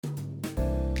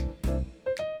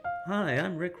Hi,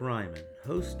 I'm Rick Ryman,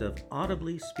 host of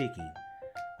Audibly Speaking,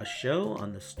 a show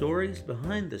on the stories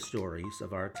behind the stories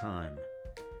of our time.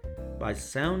 By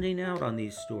sounding out on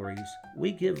these stories,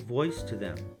 we give voice to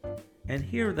them and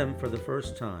hear them for the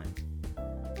first time.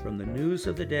 From the news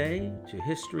of the day to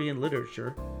history and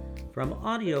literature, from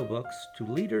audiobooks to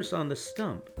leaders on the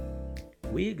stump,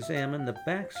 we examine the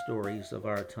backstories of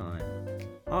our time,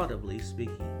 audibly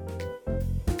speaking.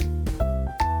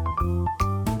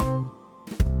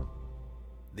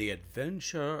 The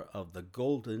Adventure of the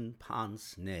Golden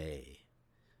Pence-Nez.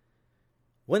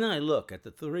 When I look at the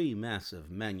three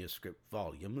massive manuscript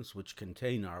volumes which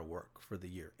contain our work for the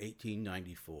year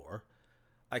 1894,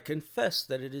 I confess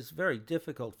that it is very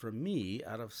difficult for me,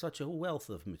 out of such a wealth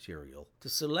of material, to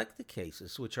select the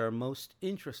cases which are most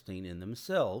interesting in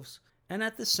themselves, and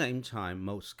at the same time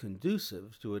most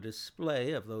conducive to a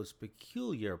display of those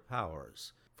peculiar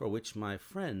powers for which my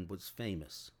friend was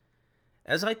famous.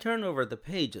 As I turn over the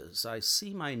pages, I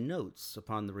see my notes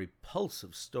upon the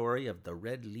repulsive story of the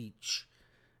Red Leech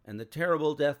and the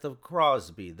terrible death of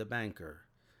Crosby the banker.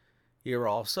 Here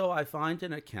also I find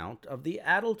an account of the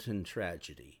Addleton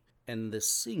tragedy and the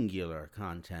singular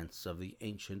contents of the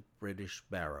ancient British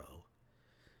barrow.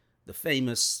 The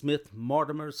famous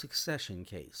Smith-Mortimer succession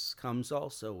case comes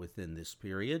also within this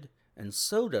period, and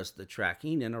so does the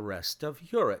tracking and arrest of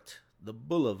Hurett, the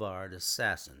boulevard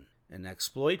assassin, an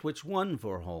exploit which won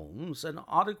for Holmes an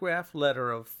autographed letter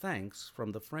of thanks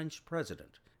from the French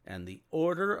president and the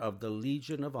Order of the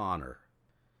Legion of Honor.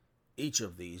 Each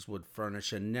of these would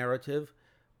furnish a narrative,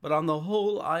 but on the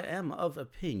whole I am of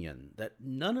opinion that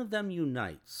none of them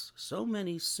unites so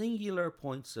many singular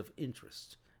points of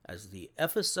interest as the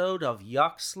episode of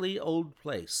Yoxley Old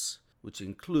Place, which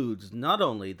includes not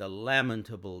only the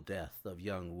lamentable death of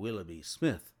young Willoughby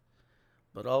Smith,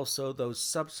 but also those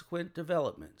subsequent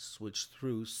developments which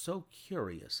threw so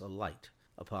curious a light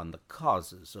upon the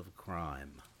causes of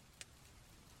crime.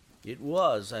 It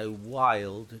was a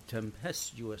wild,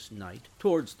 tempestuous night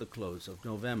towards the close of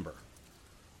November.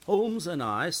 Holmes and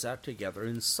I sat together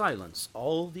in silence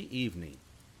all the evening.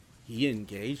 He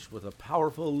engaged with a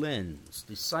powerful lens,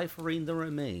 deciphering the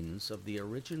remains of the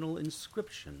original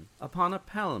inscription upon a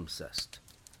palimpsest.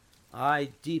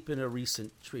 I deep in a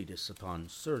recent treatise upon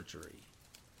surgery.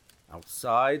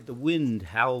 Outside, the wind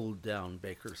howled down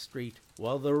Baker Street,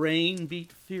 while the rain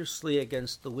beat fiercely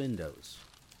against the windows.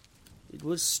 It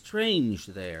was strange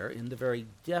there, in the very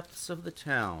depths of the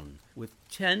town, with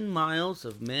 10 miles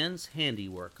of man's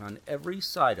handiwork on every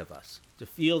side of us, to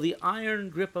feel the iron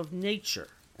grip of nature,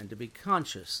 and to be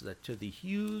conscious that to the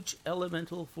huge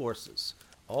elemental forces,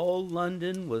 all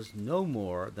London was no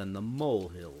more than the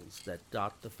molehills that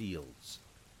dot the fields.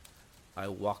 I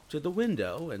walked to the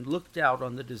window and looked out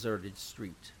on the deserted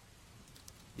street.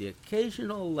 The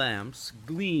occasional lamps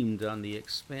gleamed on the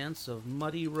expanse of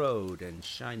muddy road and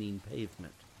shining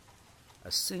pavement.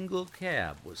 A single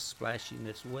cab was splashing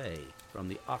its way from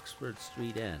the Oxford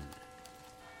Street end.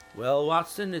 "Well,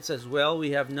 Watson, it's as well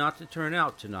we have not to turn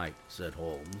out tonight," said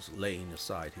Holmes, laying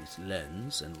aside his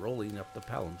lens and rolling up the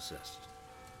palimpsest.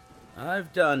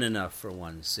 "I've done enough for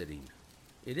one sitting.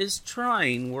 It is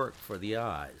trying work for the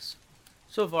eyes.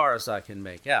 So far as I can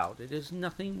make out, it is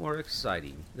nothing more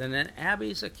exciting than an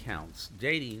abbey's accounts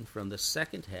dating from the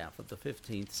second half of the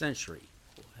 15th century.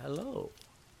 Hello,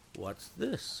 what's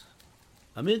this?"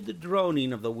 Amid the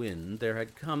droning of the wind there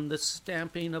had come the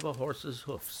stamping of a horse's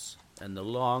hoofs and the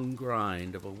long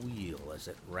grind of a wheel as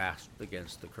it rasped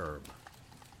against the curb.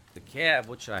 The cab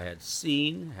which I had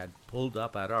seen had pulled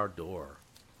up at our door.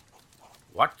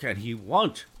 "What can he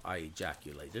want?" I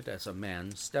ejaculated as a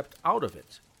man stepped out of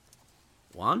it.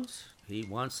 "Want? He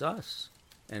wants us.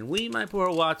 And we, my poor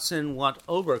Watson, want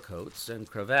overcoats and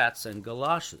cravats and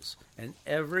galoshes, and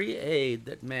every aid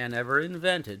that man ever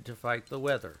invented to fight the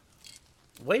weather.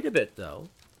 Wait a bit, though.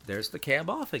 There's the cab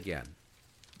off again.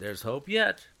 There's hope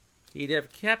yet. He'd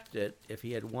have kept it if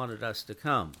he had wanted us to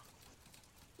come.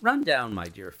 Run down, my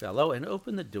dear fellow, and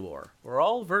open the door, for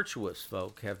all virtuous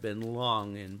folk have been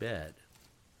long in bed."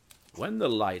 When the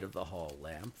light of the hall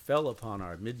lamp fell upon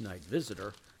our midnight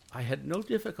visitor, I had no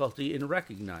difficulty in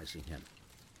recognizing him.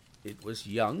 It was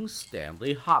young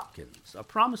Stanley Hopkins, a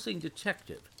promising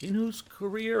detective, in whose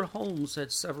career Holmes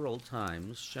had several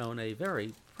times shown a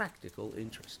very practical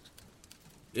interest.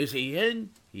 "Is he in?"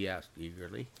 he asked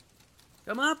eagerly.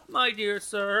 "Come up, my dear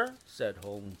sir," said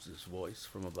Holmes's voice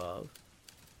from above.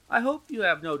 "I hope you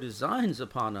have no designs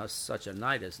upon us such a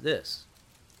night as this."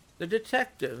 The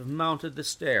detective mounted the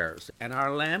stairs, and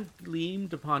our lamp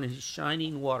gleamed upon his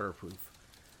shining waterproof.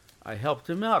 I helped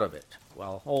him out of it,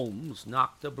 while Holmes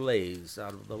knocked a blaze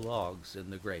out of the logs in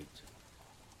the grate.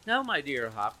 "Now, my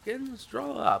dear Hopkins,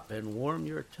 draw up and warm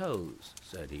your toes,"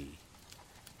 said he.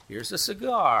 "Here's a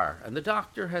cigar, and the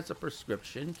doctor has a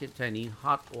prescription containing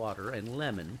hot water and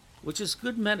lemon, which is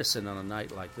good medicine on a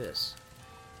night like this.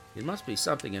 It must be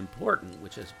something important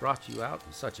which has brought you out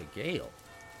in such a gale."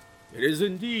 "It is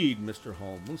indeed, Mr.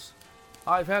 Holmes.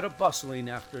 I've had a bustling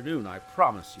afternoon, I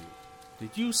promise you.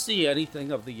 Did you see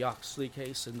anything of the Yoxley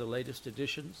case in the latest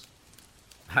editions?"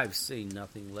 "I've seen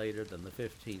nothing later than the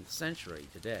 15th century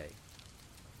today."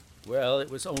 "Well, it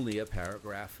was only a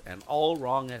paragraph, and all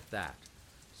wrong at that,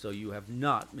 so you have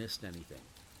not missed anything.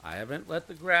 I haven't let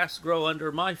the grass grow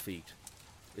under my feet.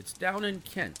 It's down in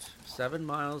Kent, 7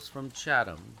 miles from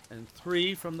Chatham, and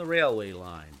 3 from the railway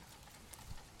line.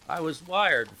 I was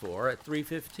wired for at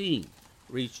 3:15,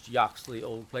 reached Yoxley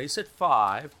Old Place at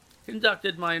 5,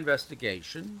 conducted my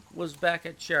investigation, was back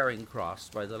at Charing Cross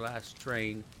by the last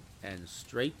train, and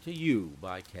straight to you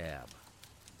by cab.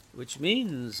 Which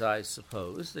means, I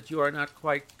suppose, that you are not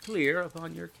quite clear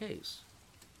upon your case."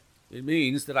 "It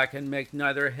means that I can make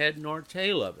neither head nor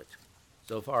tail of it.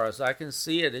 So far as I can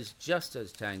see, it is just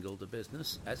as tangled a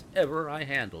business as ever I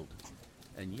handled.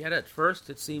 And yet at first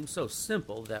it seemed so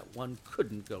simple that one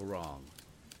couldn't go wrong.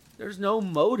 There's no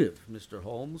motive, Mr.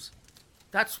 Holmes.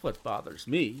 That's what bothers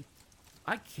me.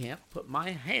 I can't put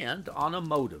my hand on a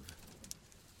motive.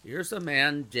 Here's a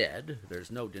man dead,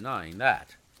 there's no denying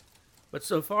that. But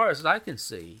so far as I can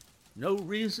see, no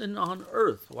reason on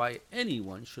earth why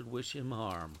anyone should wish him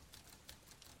harm."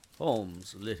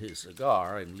 Holmes lit his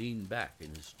cigar and leaned back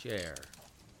in his chair.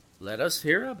 "Let us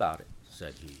hear about it,"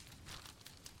 said he.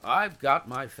 "I've got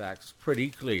my facts pretty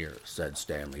clear," said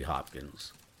Stanley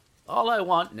Hopkins. "All I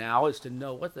want now is to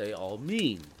know what they all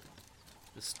mean.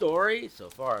 The story, so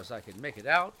far as I can make it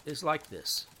out, is like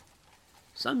this.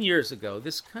 Some years ago,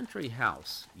 this country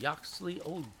house, Yoxley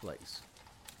Old Place,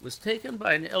 was taken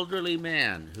by an elderly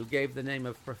man who gave the name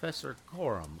of Professor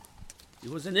Coram. He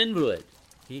was an invalid,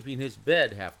 keeping his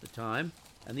bed half the time,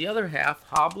 and the other half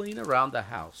hobbling around the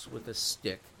house with a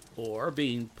stick, or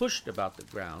being pushed about the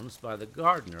grounds by the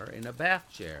gardener in a bath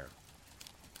chair.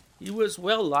 He was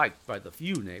well liked by the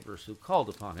few neighbors who called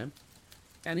upon him,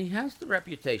 and he has the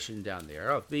reputation down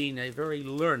there of being a very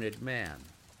learned man.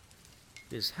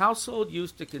 His household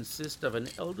used to consist of an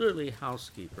elderly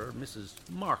housekeeper, Mrs.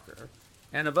 Marker,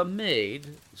 and of a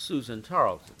maid, Susan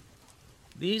Tarleton.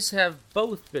 These have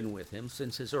both been with him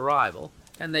since his arrival,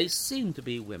 and they seem to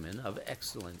be women of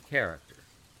excellent character.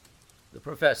 The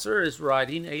professor is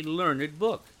writing a learned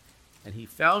book, and he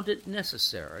found it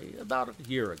necessary, about a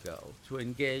year ago, to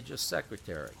engage a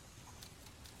secretary.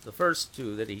 The first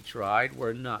 2 that he tried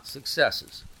were not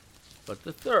successes, but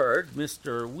the third,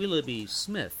 Mr. Willoughby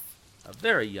Smith, a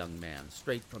very young man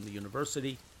straight from the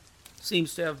university,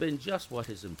 seems to have been just what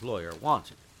his employer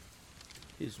wanted.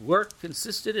 His work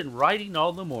consisted in writing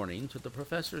all the morning to the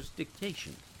professor's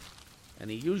dictation, and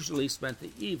he usually spent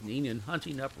the evening in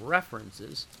hunting up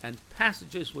references and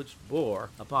passages which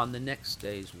bore upon the next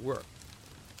day's work.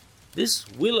 This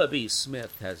Willoughby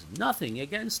Smith has nothing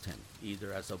against him,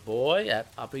 either as a boy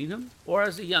at Uppingham or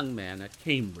as a young man at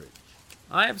Cambridge.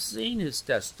 I have seen his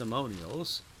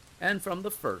testimonials, and from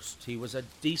the first he was a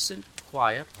decent,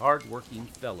 quiet, hard-working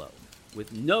fellow,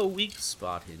 with no weak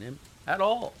spot in him at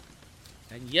all.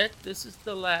 And yet this is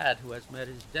the lad who has met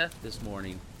his death this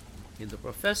morning in the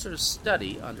professor's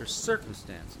study under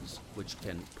circumstances which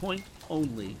can point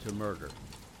only to murder.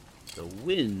 The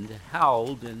wind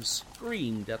howled and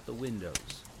screamed at the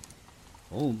windows.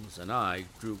 Holmes and I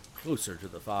drew closer to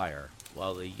the fire,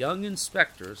 while the young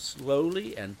inspector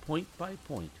slowly and point by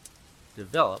point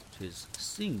developed his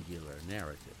singular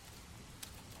narrative.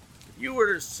 "If you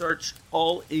were to search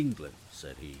all England,"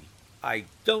 said he, "I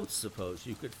don't suppose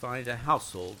you could find a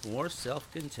household more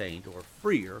self-contained or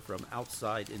freer from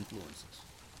outside influences.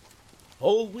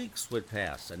 Whole weeks would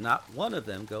pass, and not one of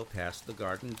them go past the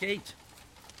garden gate.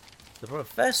 The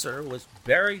professor was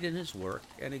buried in his work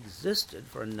and existed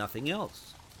for nothing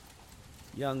else.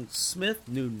 Young Smith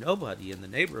knew nobody in the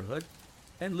neighborhood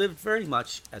and lived very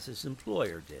much as his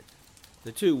employer did.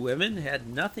 The 2 women had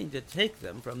nothing to take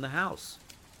them from the house.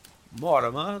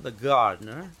 Mortimer, the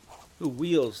gardener, who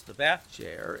wheels the bath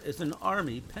chair, is an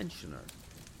army pensioner,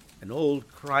 an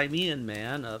old Crimean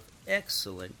man of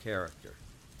excellent character.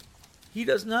 He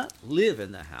does not live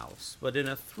in the house, but in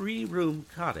a 3-room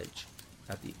cottage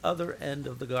at the other end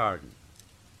of the garden.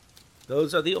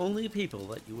 Those are the only people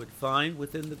that you would find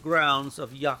within the grounds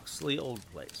of Yoxley Old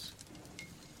Place.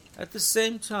 At the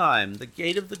same time, the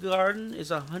gate of the garden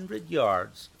is 100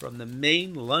 yards from the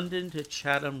main London to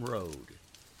Chatham road.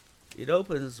 It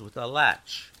opens with a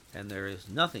latch, and there is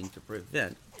nothing to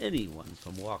prevent anyone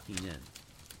from walking in.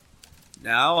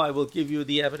 Now I will give you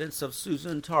the evidence of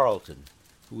Susan Tarleton,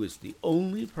 who is the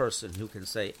only person who can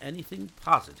say anything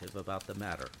positive about the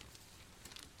matter.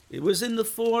 It was in the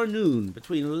forenoon,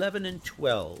 between 11 and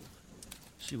 12.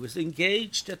 She was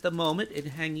engaged at the moment in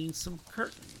hanging some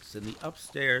curtains in the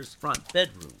upstairs front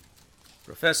bedroom.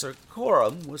 Professor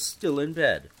Coram was still in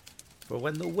bed, for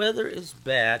when the weather is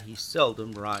bad he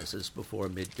seldom rises before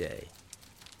midday.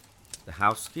 The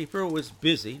housekeeper was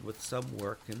busy with some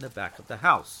work in the back of the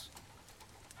house.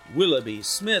 Willoughby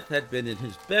Smith had been in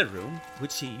his bedroom,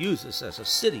 which he uses as a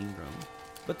sitting room,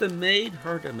 but the maid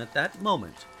heard him at that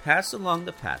moment pass along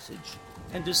the passage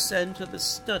and descend to the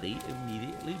study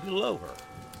immediately below her.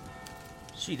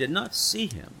 She did not see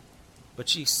him, but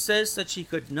she says that she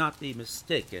could not be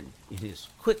mistaken in his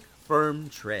quick, firm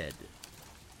tread.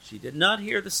 She did not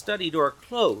hear the study door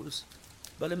close,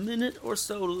 but a minute or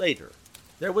so later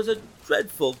there was a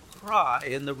dreadful cry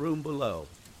in the room below.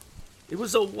 It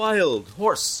was a wild,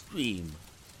 hoarse scream,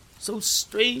 so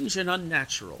strange and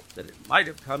unnatural that it might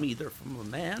have come either from a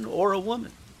man or a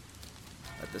woman.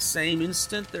 At the same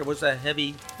instant there was a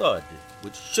heavy thud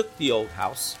which shook the old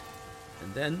house,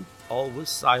 and then all was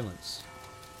silence.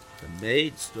 The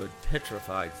maid stood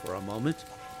petrified for a moment,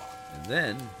 and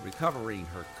then, recovering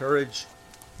her courage,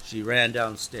 she ran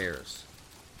downstairs.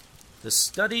 The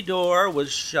study door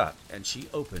was shut, and she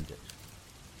opened it.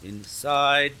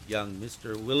 Inside, young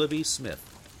Mr. Willoughby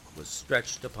Smith was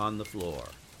stretched upon the floor.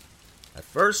 At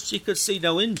first she could see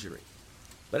no injury,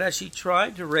 but as she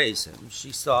tried to raise him,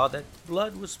 she saw that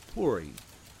blood was pouring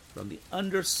from the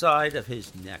underside of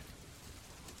his neck.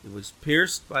 It was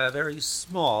pierced by a very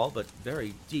small but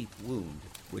very deep wound,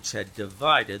 which had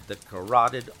divided the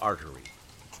carotid artery.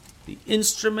 The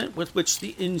instrument with which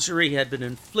the injury had been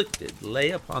inflicted lay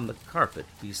upon the carpet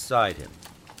beside him.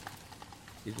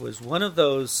 It was one of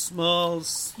those small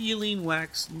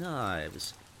sealing-wax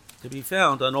knives to be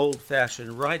found on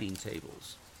old-fashioned writing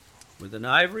tables, with an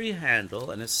ivory handle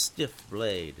and a stiff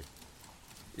blade.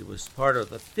 It was part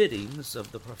of the fittings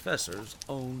of the professor's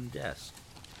own desk.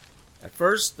 At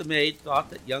first the maid thought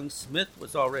that young Smith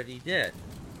was already dead,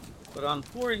 but on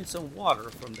pouring some water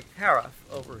from the carafe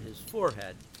over his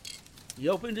forehead, he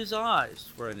opened his eyes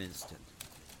for an instant.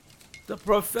 "The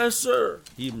professor,"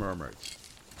 he murmured.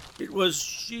 "It was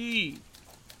she."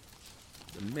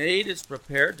 The maid is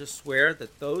prepared to swear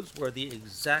that those were the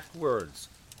exact words.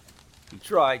 He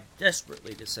tried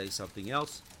desperately to say something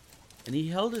else, and he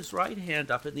held his right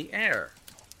hand up in the air.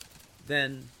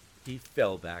 Then he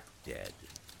fell back dead.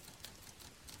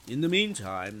 In the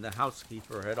meantime, the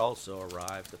housekeeper had also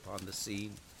arrived upon the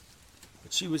scene,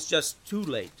 but she was just too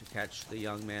late to catch the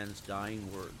young man's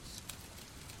dying words.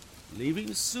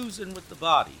 Leaving Susan with the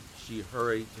body, she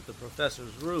hurried to the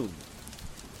professor's room.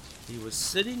 He was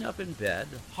sitting up in bed,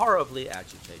 horribly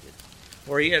agitated,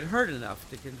 for he had heard enough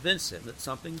to convince him that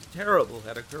something terrible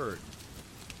had occurred.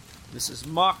 Mrs.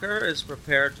 Mocker is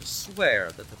prepared to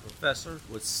swear that the professor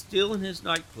was still in his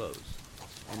nightclothes,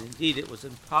 and indeed it was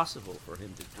impossible for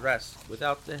him to dress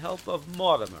without the help of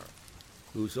Mortimer,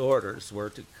 whose orders were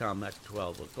to come at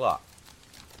 12 o'clock.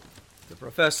 The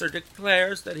professor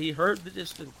declares that he heard the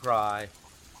distant cry,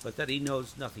 but that he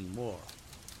knows nothing more.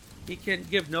 He can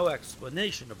give no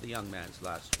explanation of the young man's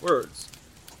last words.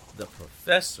 The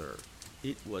professor,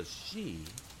 it was she,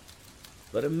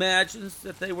 but imagines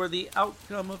that they were the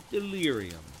outcome of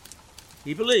delirium.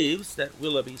 He believes that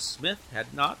Willoughby Smith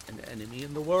had not an enemy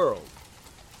in the world,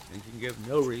 and can give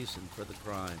no reason for the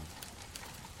crime.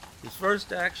 His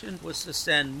first action was to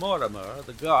send Mortimer,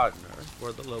 the gardener,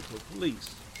 for the local police.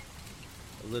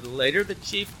 A little later, the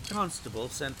chief constable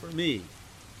sent for me.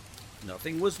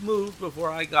 Nothing was moved before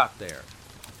I got there,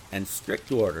 and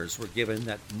strict orders were given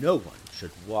that no one should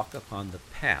walk upon the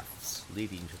paths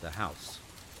leading to the house.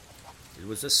 It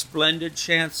was a splendid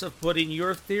chance of putting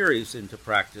your theories into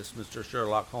practice, Mr.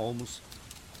 Sherlock Holmes.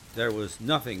 There was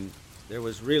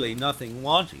really nothing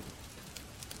wanting.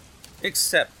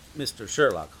 Except Mr.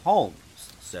 Sherlock Holmes,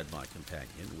 said my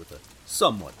companion with a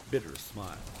somewhat bitter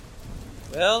smile.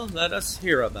 Well, let us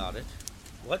hear about it.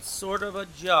 What sort of a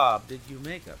job did you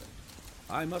make of it?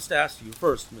 I must ask you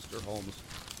first, Mr. Holmes,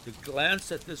 to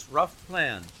glance at this rough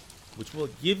plan, which will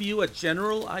give you a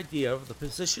general idea of the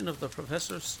position of the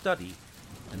professor's study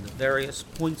and the various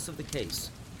points of the case.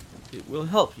 It will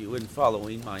help you in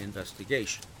following my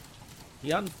investigation.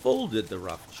 He unfolded the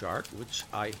rough chart, which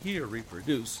I here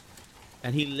reproduce,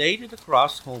 and he laid it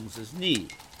across Holmes's knee.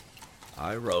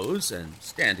 I rose, and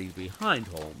standing behind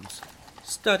Holmes,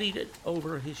 studied it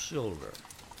over his shoulder.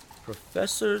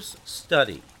 Professor's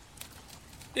study.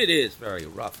 It is very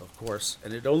rough, of course,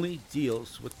 and it only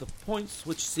deals with the points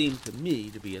which seem to me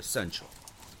to be essential.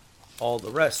 All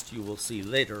the rest you will see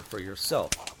later for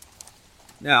yourself.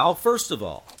 Now, first of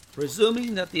all,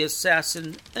 presuming that the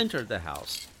assassin entered the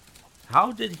house,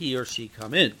 how did he or she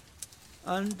come in?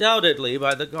 Undoubtedly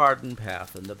by the garden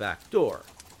path and the back door,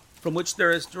 from which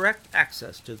there is direct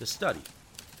access to the study.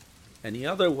 Any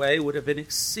other way would have been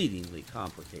exceedingly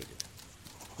complicated.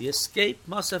 The escape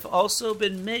must have also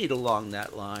been made along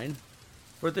that line,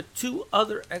 for the two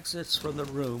other exits from the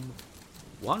room,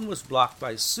 one was blocked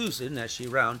by Susan as she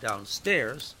ran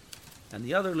downstairs, and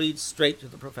the other leads straight to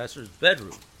the professor's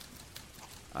bedroom.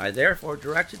 I therefore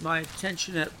directed my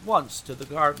attention at once to the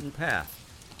garden path,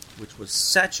 which was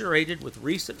saturated with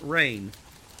recent rain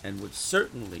and would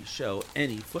certainly show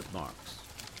any footmarks.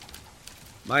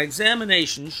 My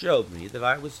examination showed me that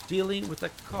I was dealing with a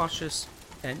cautious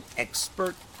and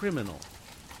expert criminal.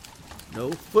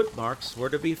 No footmarks were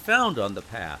to be found on the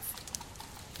path.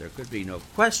 There could be no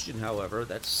question, however,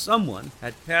 that someone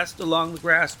had passed along the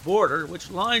grass border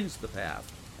which lines the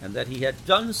path, and that he had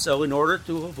done so in order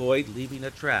to avoid leaving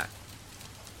a track.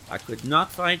 I could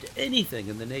not find anything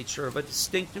in the nature of a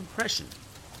distinct impression,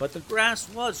 but the grass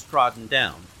was trodden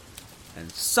down,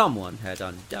 and someone had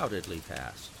undoubtedly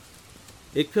passed.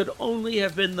 It could only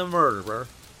have been the murderer,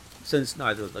 since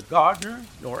neither the gardener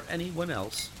nor anyone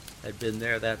else had been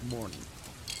there that morning,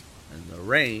 and the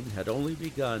rain had only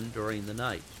begun during the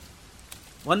night.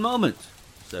 "One moment,"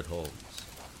 said Holmes.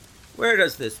 "Where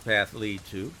does this path lead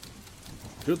to?"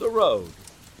 "To the road."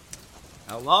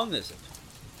 "How long is it?"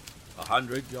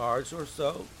 100 yards or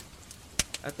so.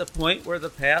 "At the point where the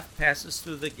path passes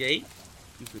through the gate,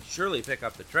 you could surely pick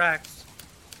up the tracks."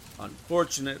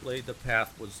 "Unfortunately, the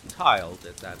path was tiled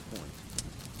at that point."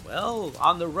 "Well,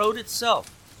 on the road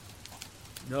itself?"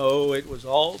 "No, it was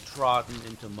all trodden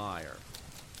into mire."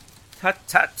 "Tut,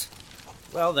 tut!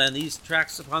 Well, then, these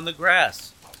tracks upon the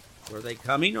grass, were they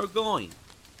coming or going?"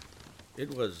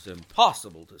 "It was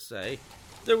impossible to say.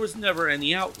 There was never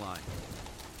any outline."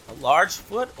 "A large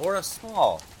foot or a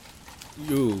small?"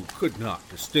 "You could not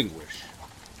distinguish."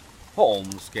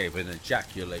 Holmes gave an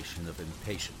ejaculation of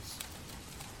impatience.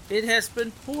 "It has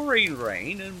been pouring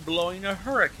rain and blowing a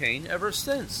hurricane ever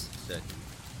since," said he.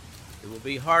 "It will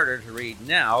be harder to read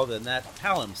now than that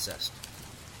palimpsest."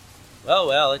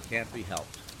 Well, it can't be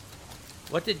helped.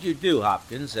 What did you do,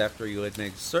 Hopkins, after you had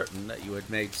made certain that you had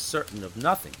made certain of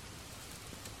nothing?"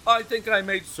 "I think I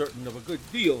made certain of a good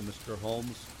deal, Mr.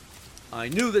 Holmes. I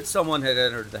knew that someone had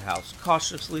entered the house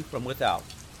cautiously from without.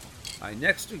 I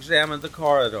next examined the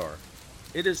corridor.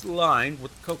 It is lined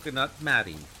with coconut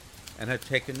matting, and had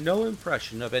taken no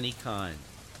impression of any kind.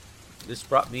 This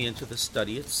brought me into the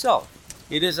study itself.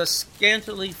 It is a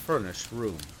scantily furnished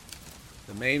room.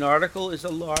 The main article is a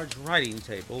large writing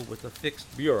table with a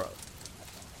fixed bureau.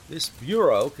 This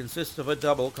bureau consists of a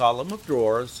double column of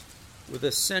drawers with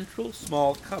a central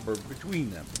small cupboard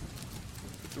between them.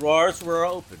 The drawers were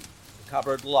open, the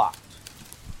cupboard locked.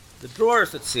 The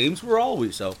drawers, it seems, were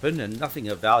always open, and nothing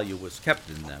of value was kept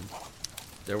in them.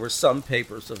 There were some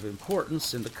papers of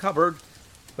importance in the cupboard,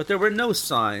 but there were no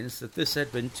signs that this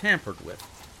had been tampered with,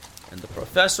 and the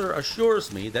professor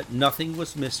assures me that nothing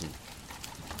was missing.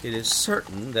 It is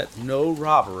certain that no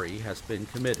robbery has been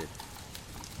committed.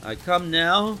 I come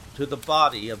now to the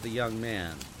body of the young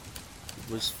man.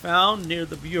 It was found near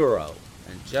the bureau,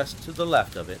 and just to the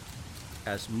left of it,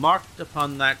 as marked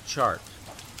upon that chart.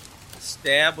 The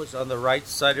stab was on the right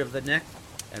side of the neck,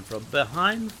 and from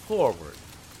behind forward,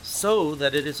 so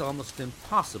that it is almost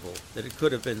impossible that it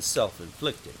could have been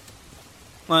self-inflicted.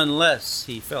 "Unless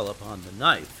he fell upon the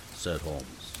knife," said Holmes.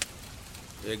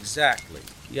 "Exactly.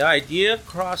 The idea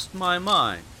crossed my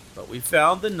mind, but we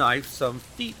found the knife some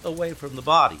feet away from the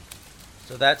body,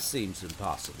 so that seems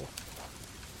impossible.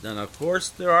 Then, of course,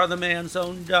 there are the man's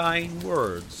own dying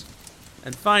words.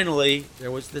 And finally,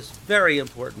 there was this very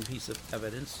important piece of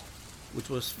evidence, which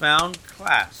was found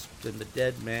clasped in the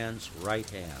dead man's right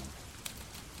hand."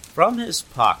 From his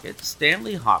pocket,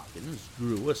 Stanley Hopkins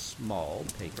drew a small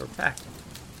paper packet.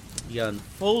 He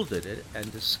unfolded it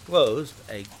and disclosed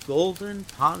a golden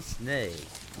pince-nez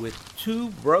with 2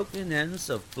 broken ends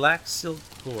of black silk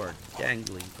cord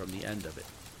dangling from the end of it.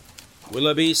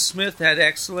 "Willoughby Smith had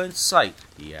excellent sight,"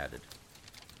 he added.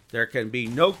 "There can be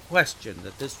no question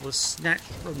that this was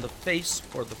snatched from the face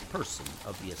or the person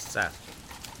of the assassin."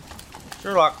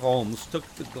 Sherlock Holmes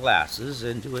took the glasses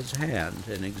into his hand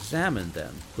and examined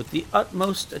them with the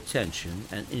utmost attention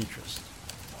and interest.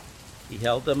 He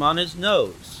held them on his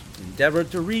nose, endeavored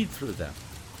to read through them,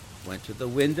 went to the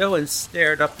window and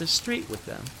stared up the street with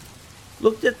them,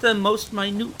 looked at them most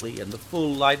minutely in the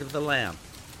full light of the lamp,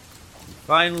 and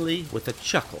finally, with a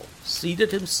chuckle,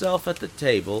 seated himself at the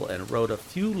table and wrote a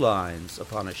few lines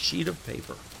upon a sheet of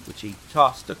paper. which he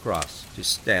tossed across to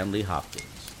Stanley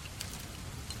Hopkins.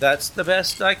 "That's the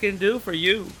best I can do for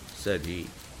you," said he.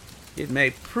 "It may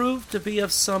prove to be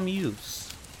of some use."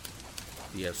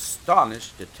 The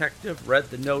astonished detective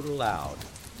read the note aloud.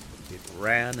 It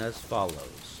ran as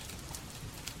follows: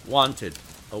 "Wanted,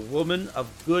 a woman of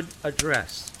good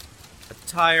address,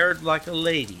 attired like a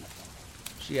lady.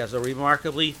 She has a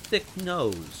remarkably thick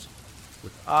nose,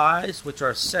 with eyes which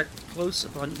are set close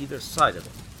upon either side of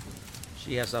it.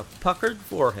 She has a puckered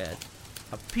forehead,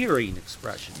 a peering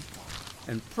expression,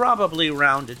 and probably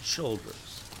rounded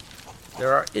shoulders.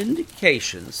 There are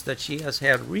indications that she has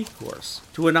had recourse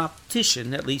to an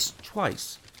optician at least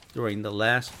twice during the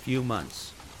last few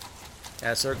months.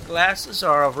 As her glasses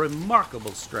are of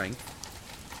remarkable strength,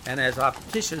 and as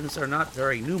opticians are not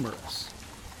very numerous,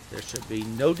 there should be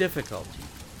no difficulty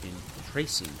in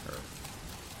tracing her."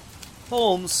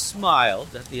 Holmes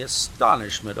smiled at the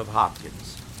astonishment of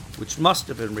Hopkins, which must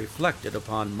have been reflected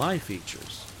upon my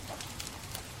features.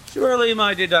 "Surely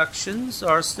my deductions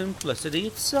are simplicity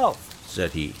itself,"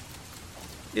 said he.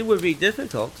 "It would be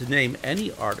difficult to name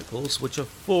any articles which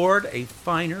afford a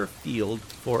finer field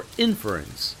for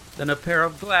inference than a pair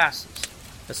of glasses,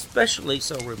 especially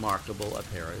so remarkable a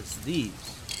pair as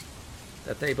these.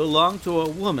 That they belong to a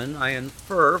woman I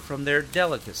infer from their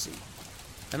delicacy,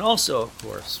 and also, of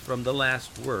course, from the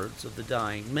last words of the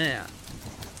dying man.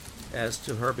 As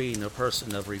to her being a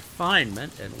person of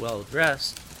refinement and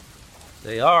well-dressed,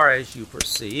 they are, as you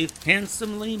perceive,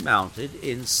 handsomely mounted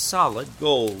in solid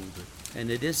gold, and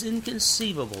it is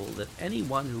inconceivable that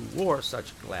anyone who wore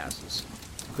such glasses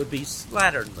could be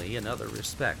slatternly in other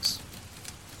respects.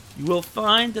 You will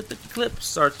find that the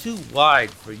clips are too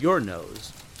wide for your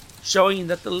nose, showing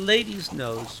that the lady's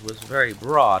nose was very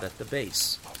broad at the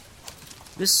base.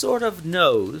 This sort of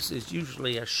nose is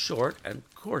usually a short and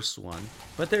coarse one,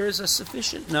 but there is a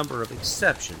sufficient number of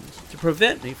exceptions to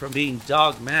prevent me from being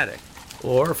dogmatic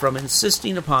or from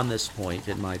insisting upon this point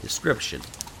in my description.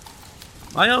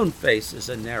 My own face is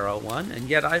a narrow one, and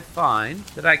yet I find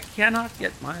that I cannot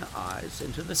get my eyes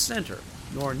into the center,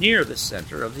 nor near the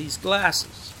center of these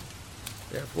glasses.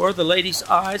 Therefore, the lady's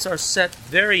eyes are set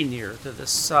very near to the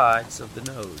sides of the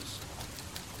nose.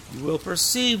 You will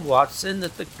perceive, Watson,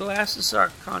 that the glasses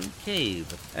are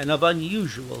concave and of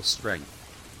unusual strength.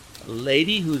 A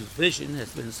lady whose vision has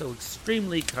been so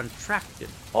extremely contracted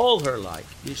all her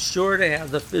life is sure to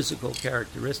have the physical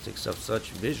characteristics of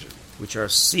such vision, which are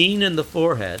seen in the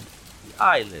forehead, the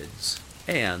eyelids,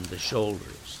 and the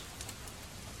shoulders."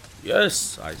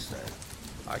 "Yes," I said,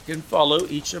 "I can follow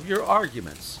each of your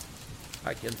arguments.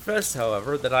 I confess,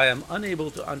 however, that I am unable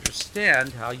to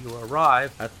understand how you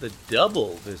arrive at the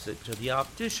double visit to the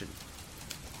optician."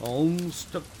 Holmes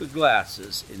took the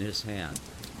glasses in his hand.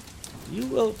 "You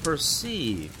will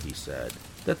perceive," he said,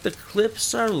 "that the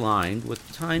clips are lined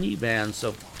with tiny bands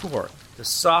of cork to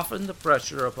soften the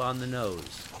pressure upon the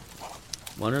nose.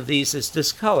 One of these is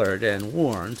discolored and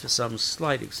worn to some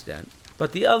slight extent,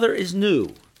 but the other is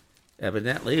new.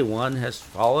 Evidently one has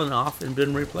fallen off and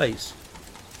been replaced.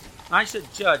 I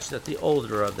should judge that the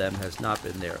older of them has not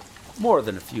been there more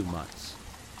than a few months.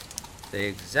 They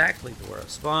exactly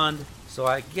correspond, so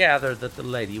I gather that the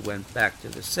lady went back to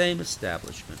the same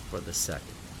establishment for the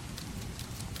second."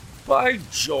 "By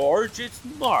George, it's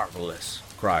marvelous!"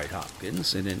 cried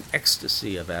Hopkins in an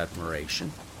ecstasy of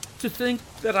admiration. "To think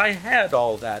that I had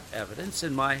all that evidence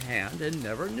in my hand and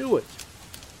never knew it.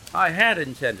 I had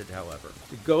intended, however,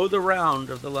 to go the round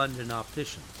of the London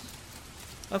opticians."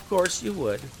 "Of course you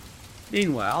would.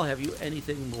 Meanwhile, have you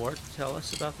anything more to tell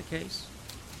us about the case?"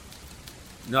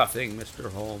 "Nothing,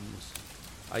 Mr. Holmes.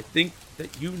 I think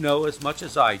that you know as much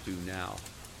as I do now,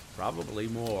 probably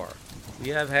more. We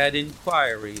have had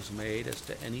inquiries made as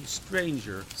to any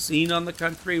stranger seen on the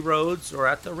country roads or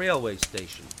at the railway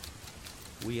station.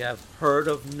 We have heard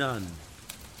of none.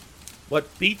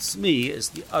 What beats me is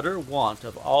the utter want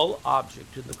of all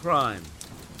object in the crime.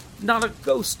 Not a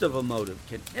ghost of a motive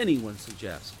can anyone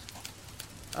suggest.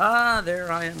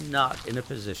 There I am not in a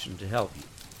position to help you.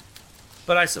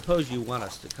 But I suppose you want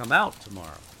us to come out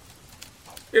tomorrow."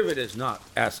 "If it is not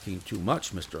asking too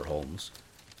much, Mr. Holmes.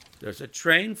 There's a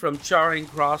train from Charing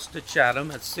Cross to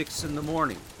Chatham at 6 in the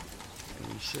morning,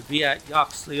 and we should be at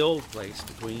Yoxley Old Place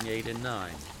between 8 and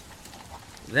 9.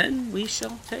 "Then we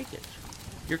shall take it.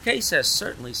 Your case has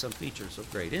certainly some features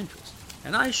of great interest,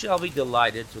 and I shall be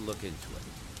delighted to look into it.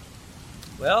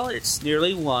 Well, it's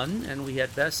nearly 1, and we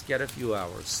had best get a few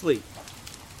hours' sleep.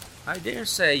 I dare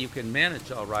say you can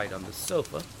manage all right on the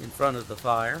sofa in front of the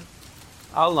fire.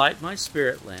 I'll light my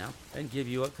spirit lamp and give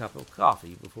you a cup of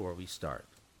coffee before we start."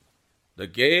 The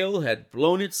gale had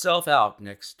blown itself out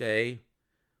next day,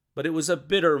 But it was a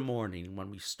bitter morning when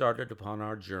we started upon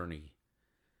our journey.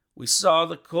 We saw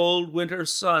the cold winter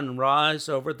sun rise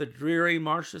over the dreary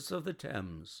marshes of the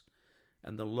Thames,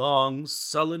 and the long,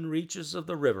 sullen reaches of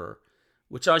the river,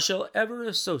 which I shall ever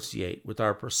associate with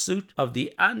our pursuit of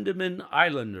the Andaman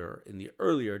Islander in the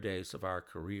earlier days of our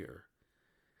career.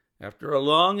 After a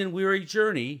long and weary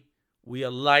journey, we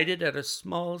alighted at a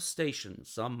small station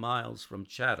some miles from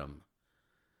Chatham.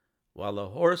 While the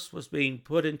horse was being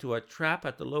put into a trap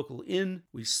at the local inn,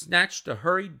 we snatched a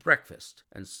hurried breakfast,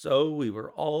 and so we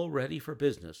were all ready for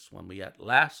business when we at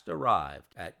last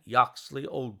arrived at Yoxley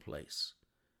Old Place.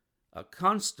 A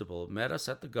constable met us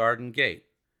at the garden gate.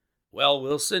 "Well,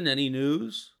 Wilson, any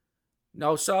news?"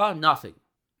 "No, sir, nothing.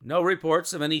 No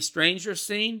reports of any strangers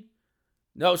seen?"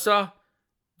 "No, sir.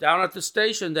 Down at the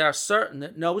station they are certain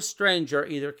that no stranger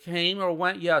either came or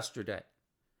went yesterday."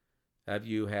 "Have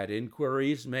you had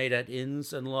inquiries made at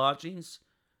inns and lodgings?"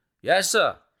 "Yes,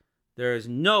 sir. There is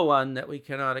no one that we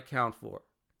cannot account for."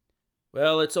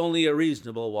 "Well, it's only a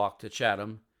reasonable walk to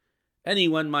Chatham.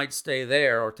 Anyone might stay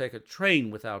there or take a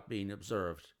train without being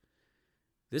observed.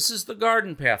 This is the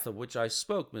garden path of which I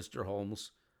spoke, Mr.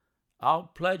 Holmes. I'll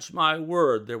pledge my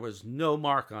word there was no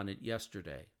mark on it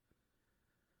yesterday."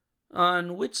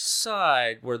 "On which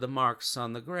side were the marks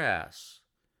on the grass?"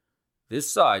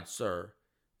 "This side, sir.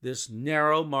 This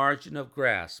narrow margin of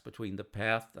grass between the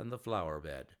path and the flower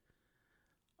bed.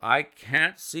 I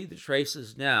can't see the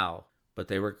traces now, but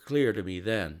they were clear to me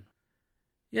then."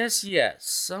 Yes,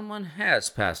 someone has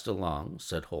passed along,"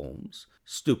 said Holmes,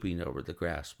 stooping over the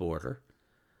grass border.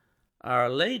 "Our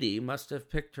lady must have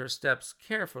picked her steps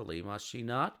carefully, must she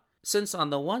not? Since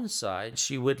on the one side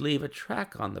she would leave a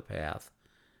track on the path,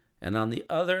 and on the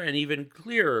other an even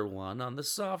clearer one on the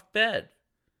soft bed."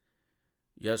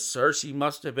 "Yes, sir, she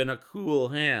must have been a cool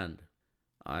hand."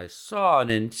 I saw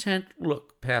an intent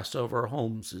look pass over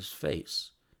Holmes's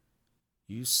face.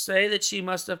 "You say that she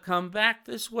must have come back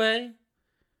this way?"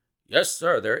 "Yes,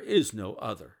 sir, there is no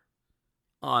other."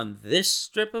 "On this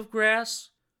strip of grass?"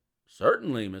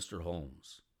 "Certainly, Mr.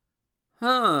 Holmes."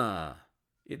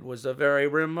 It was a very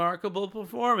remarkable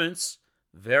performance.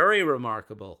 Very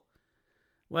remarkable.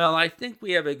 Well, I think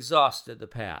we have exhausted the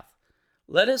path.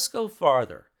 Let us go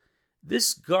farther.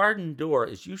 This garden door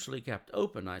is usually kept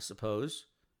open, I suppose.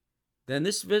 Then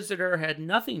this visitor had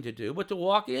nothing to do but to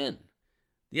walk in.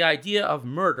 The idea of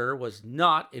murder was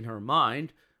not in her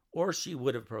mind, or she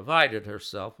would have provided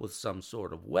herself with some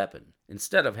sort of weapon,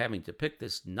 instead of having to pick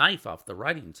this knife off the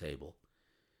writing table.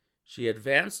 She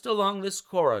advanced along this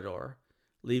corridor,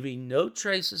 leaving no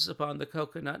traces upon the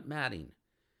coconut matting.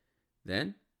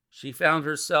 Then she found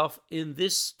herself in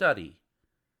this study.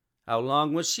 How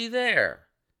long was she there?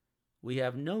 We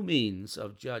have no means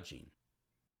of judging.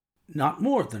 "Not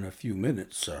more than a few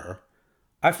minutes, sir.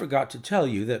 I forgot to tell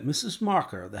you that Mrs.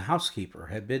 Marker, the housekeeper,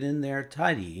 had been in there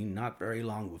tidying not very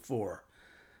long before.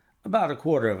 About a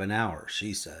quarter of an hour,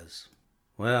 she says."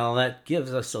 "Well, that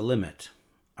gives us a limit.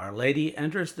 Our lady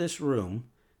enters this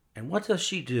room, and what does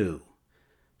she do?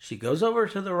 She goes over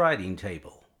to the writing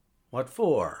table. What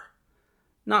for?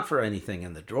 Not for anything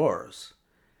in the drawers.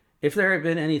 If there had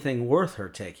been anything worth her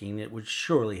taking, it would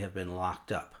surely have been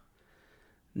locked up.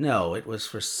 No, it was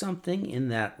for something in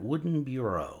that wooden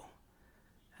bureau.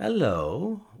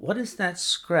 Hello, what is that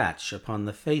scratch upon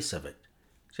the face of it?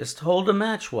 Just hold a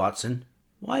match, Watson.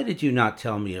 Why did you not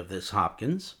tell me of this,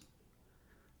 Hopkins?"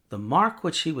 The mark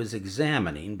which he was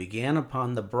examining began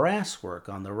upon the brasswork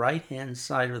on the right-hand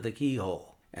side of the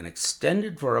keyhole, and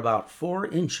extended for about 4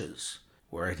 inches,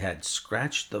 where it had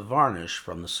scratched the varnish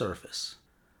from the surface.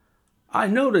 "I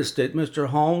noticed it, Mr.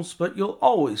 Holmes, but you'll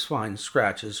always find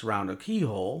scratches round a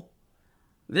keyhole."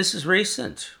 "This is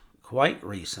recent, quite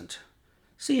recent.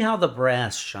 See how the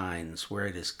brass shines where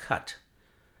it is cut.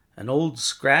 An old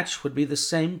scratch would be the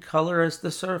same color as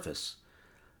the surface.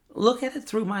 Look at it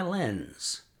through my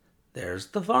lens. There's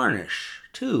the varnish,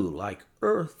 too, like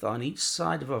earth on each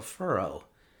side of a furrow.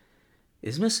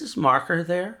 Is Mrs. Marker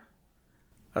there?"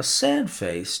 A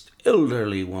sad-faced,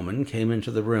 elderly woman came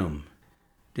into the room.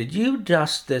 "Did you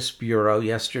dust this bureau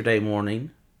yesterday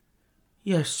morning?"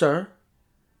 "Yes, sir."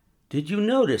 "Did you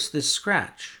notice this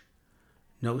scratch?"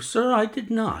 "No, sir, I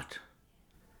did not."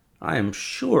 "I am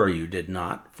sure you did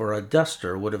not, for a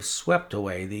duster would have swept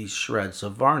away these shreds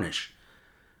of varnish.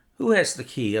 Who has the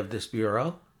key of this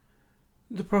bureau?"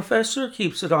 "The professor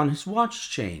keeps it on his watch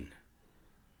chain."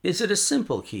 "Is it a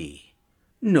simple key?"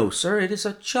 "No, sir, it is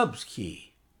a Chubb's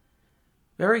key."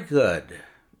 "Very good.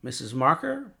 Mrs.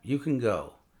 Marker, you can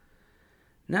go.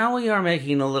 Now we are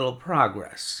making a little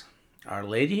progress. Our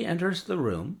lady enters the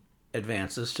room,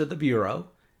 advances to the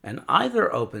bureau, and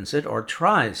either opens it or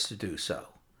tries to do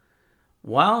so.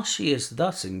 While she is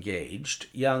thus engaged,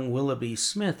 young Willoughby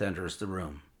Smith enters the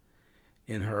room.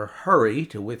 In her hurry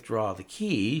to withdraw the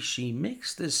key, she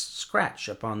makes this scratch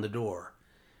upon the door.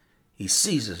 He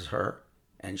seizes her,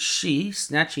 and she,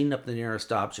 snatching up the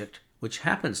nearest object, which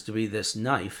happens to be this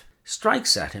knife,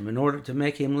 strikes at him in order to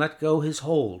make him let go his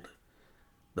hold.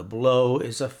 The blow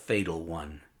is a fatal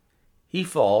one. He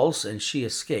falls, and she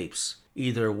escapes,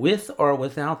 either with or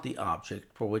without the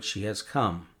object for which she has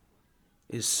come.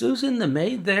 Is Susan the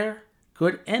maid there?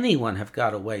 Could anyone have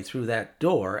got away through that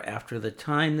door after the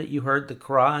time that you heard the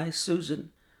cry,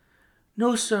 Susan?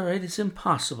 No, sir, it is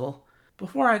impossible.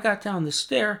 Before I got down the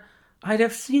stair, I'd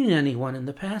have seen anyone in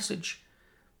the passage.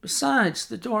 Besides,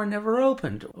 the door never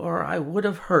opened, or I would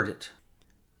have heard it.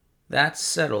 That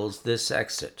settles this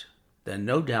exit. Then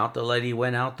no doubt the lady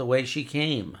went out the way she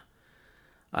came.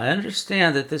 I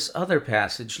understand that this other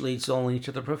passage leads only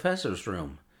to the professor's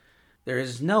room. There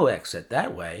is no exit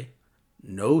that way.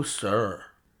 No, sir.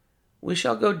 We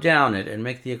shall go down it and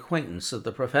make the acquaintance of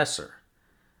the professor.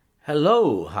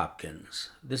 Hello, Hopkins.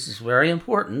 This is very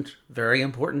important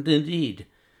indeed.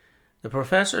 The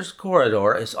professor's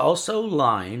corridor is also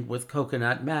lined with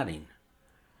coconut matting.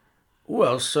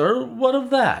 Well, sir, what of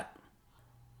that?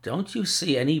 Don't you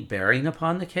see any bearing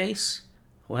upon the case?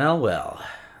 Well,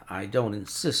 I don't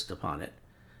insist upon it.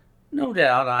 No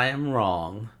doubt I am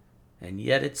wrong, and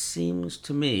yet it seems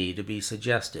to me to be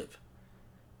suggestive.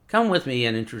 Come with me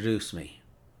and introduce me.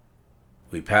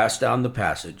 We passed down the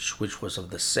passage, which was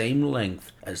of the same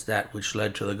length as that which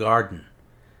led to the garden.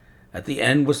 At the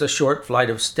end was a short flight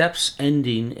of steps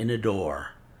ending in a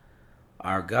door.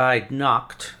 Our guide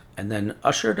knocked and then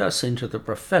ushered us into the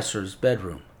professor's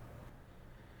bedroom.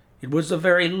 It was a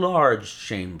very large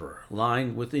chamber,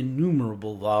 lined with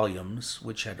innumerable volumes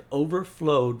which had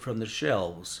overflowed from the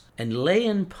shelves and lay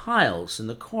in piles in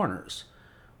the corners,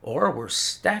 or were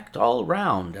stacked all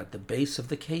round at the base of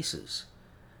the cases.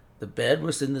 The bed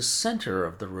was in the center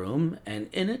of the room, and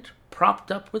in it,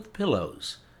 propped up with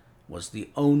pillows, was the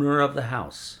owner of the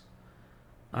house.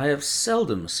 I have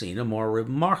seldom seen a more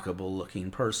remarkable-looking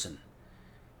person.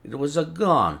 It was a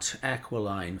gaunt,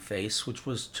 aquiline face which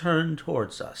was turned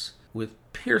towards us, with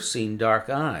piercing dark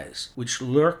eyes, which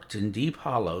lurked in deep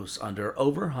hollows under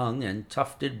overhung and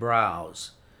tufted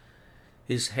brows.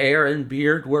 His hair and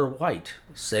beard were white,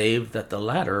 save that the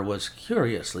latter was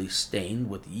curiously stained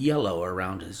with yellow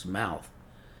around his mouth.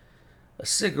 A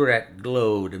cigarette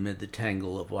glowed amid the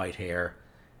tangle of white hair,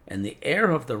 and the air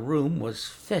of the room was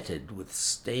fetid with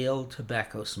stale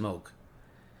tobacco smoke.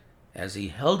 As he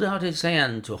held out his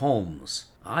hand to Holmes,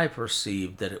 I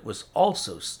perceived that it was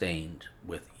also stained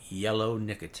with yellow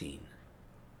nicotine.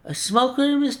 "A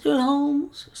smoker, Mr.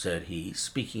 Holmes?" said he,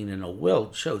 speaking in a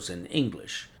well-chosen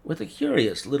English, with a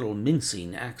curious little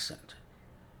mincing accent.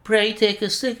 "Pray take a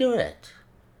cigarette.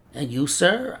 And you,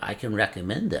 sir, I can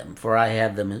recommend them, for I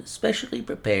have them specially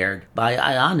prepared by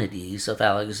Ionides of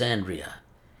Alexandria.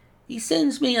 He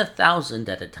sends me 1,000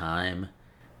 at a time,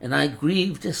 and I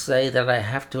grieve to say that I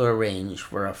have to arrange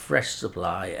for a fresh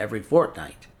supply every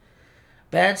fortnight.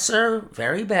 Bad, sir,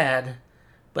 very bad,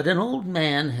 but an old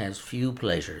man has few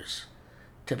pleasures.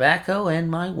 Tobacco and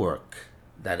my work,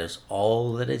 that is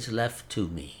all that is left to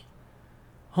me."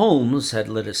 Holmes had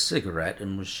lit a cigarette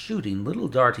and was shooting little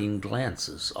darting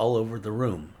glances all over the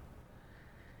room.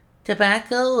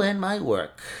 "Tobacco and my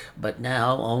work, but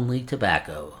now only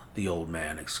tobacco," the old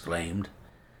man exclaimed.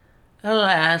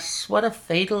 "Alas, what a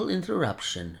fatal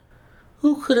interruption!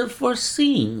 Who could have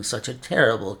foreseen such a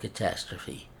terrible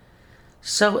catastrophe?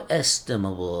 So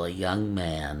estimable a young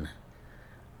man.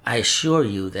 I assure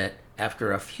you that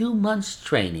after a few months'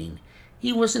 training,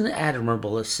 he was an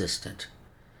admirable assistant.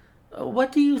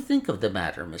 What do you think of the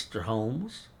matter, Mr.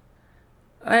 Holmes?"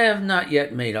 "I have not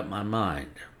yet made up my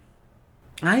mind."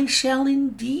 "I shall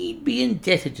indeed be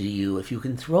indebted to you if you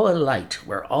can throw a light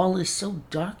where all is so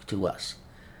dark to us.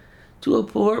 To a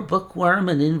poor bookworm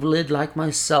and invalid like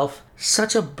myself,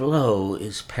 such a blow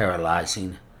is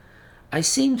paralyzing. I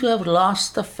seem to have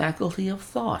lost the faculty of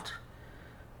thought.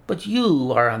 But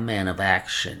you are a man of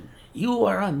action. You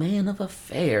are a man of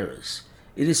affairs.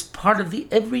 It is part of the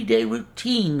everyday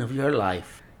routine of your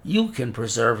life. You can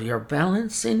preserve your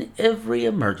balance in every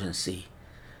emergency.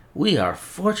 We are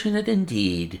fortunate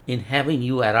indeed in having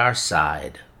you at our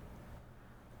side."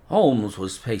 Holmes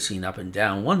was pacing up and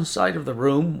down one side of the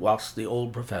room whilst the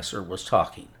old professor was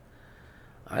talking.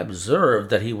 I observed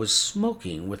that he was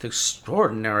smoking with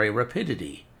extraordinary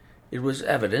rapidity. It was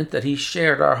evident that he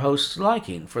shared our host's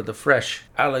liking for the fresh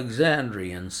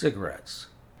Alexandrian cigarettes.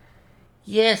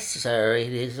 "Yes, sir,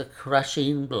 it is a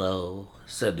crushing blow,"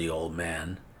 said the old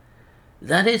man.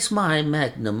 That is my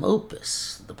magnum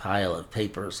opus, the pile of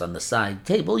papers on the side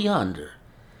table yonder.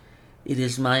 It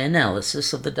is my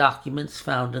analysis of the documents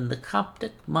found in the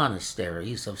Coptic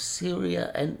monasteries of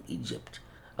Syria and Egypt,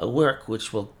 a work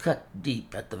which will cut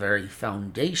deep at the very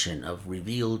foundation of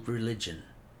revealed religion.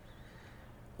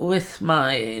 With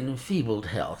my enfeebled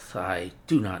health, I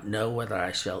do not know whether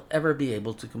I shall ever be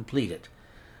able to complete it,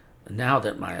 now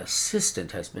that my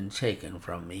assistant has been taken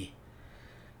from me.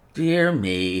 Dear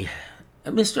me,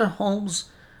 Mr. Holmes,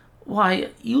 why,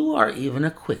 you are even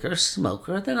a quicker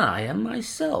smoker than I am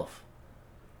myself.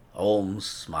 Holmes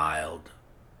smiled.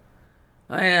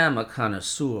 I am a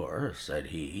connoisseur, said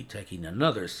he, taking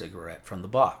another cigarette from the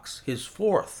box, his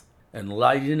fourth, and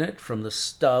lighting it from the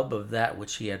stub of that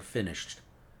which he had finished.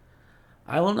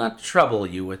 I will not trouble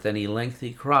you with any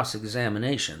lengthy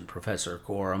cross-examination, Professor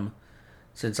Coram,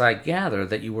 since I gather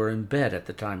that you were in bed at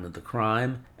the time of the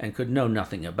crime and could know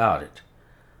nothing about it.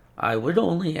 I would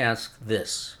only ask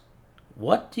this.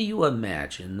 What do you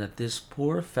imagine that this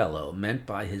poor fellow meant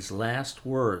by his last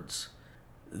words?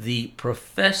 The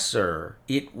professor,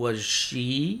 it was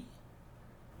she?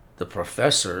 The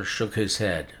professor shook his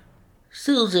head.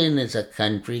 Susan is a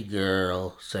country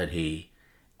girl, said he,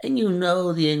 and you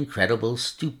know the incredible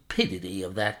stupidity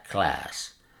of that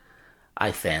class.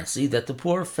 I fancy that the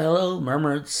poor fellow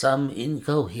murmured some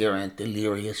incoherent,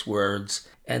 delirious words,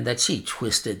 and that she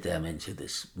twisted them into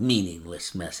this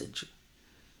meaningless message.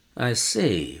 I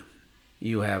see.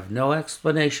 You have no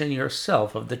explanation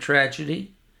yourself of the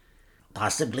tragedy?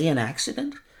 Possibly an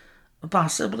accident.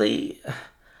 Possibly...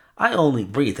 I only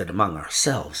breathe it among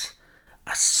ourselves.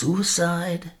 A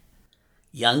suicide?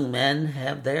 Young men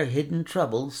have their hidden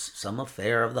troubles, some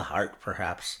affair of the heart,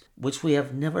 perhaps, which we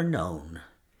have never known.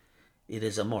 It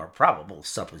is a more probable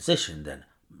supposition than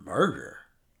murder.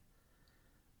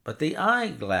 But the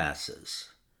eyeglasses...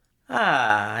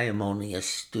 I am only a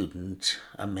student,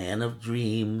 a man of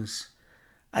dreams.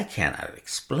 I cannot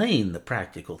explain the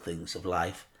practical things of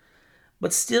life.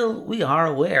 But still we are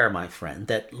aware, my friend,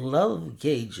 that love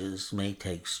gauges may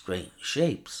take strange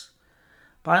shapes.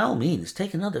 By all means,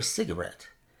 take another cigarette.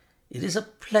 It is a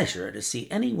pleasure to see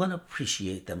anyone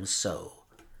appreciate them so.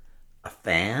 A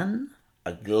fan,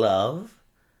 a glove,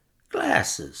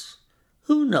 glasses.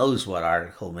 Who knows what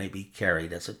article may be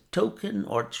carried as a token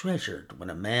or treasured when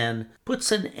a man puts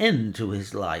an end to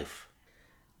his life?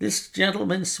 This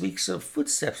gentleman speaks of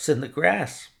footsteps in the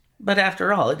grass, but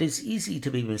after all, it is easy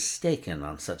to be mistaken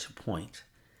on such a point.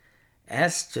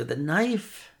 As to the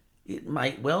knife, it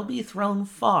might well be thrown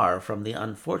far from the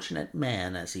unfortunate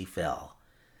man as he fell.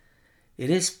 It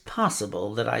is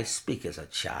possible that I speak as a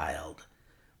child,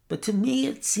 but to me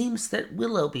it seems that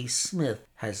Willoughby Smith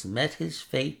has met his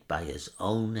fate by his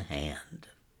own hand.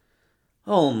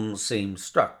 Holmes seemed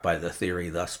struck by the theory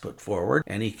thus put forward,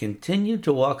 and he continued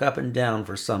to walk up and down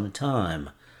for some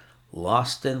time,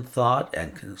 lost in thought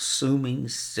and consuming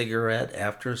cigarette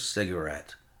after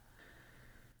cigarette.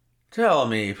 Tell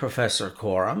me, Professor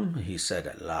Coram, he said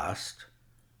at last,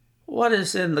 what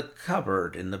is in the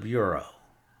cupboard in the bureau?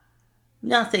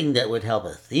 Nothing that would help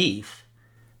a thief.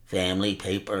 Family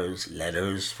papers,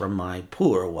 letters from my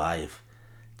poor wife,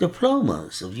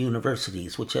 diplomas of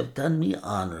universities which have done me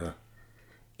honor.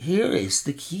 Here is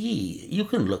the key. You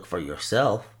can look for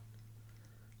yourself.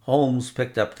 Holmes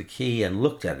picked up the key and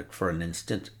looked at it for an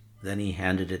instant. Then he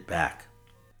handed it back.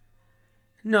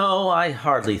 No, I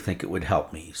hardly think it would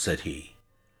help me, said he.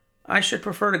 I should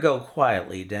prefer to go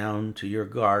quietly down to your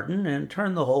garden and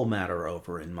turn the whole matter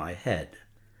over in my head.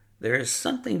 There is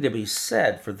something to be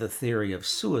said for the theory of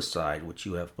suicide which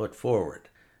you have put forward.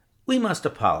 We must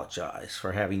apologize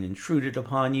for having intruded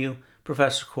upon you,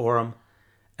 Professor Coram,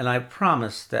 and I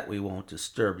promise that we won't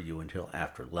disturb you until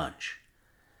after lunch.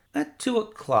 At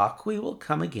 2:00 we will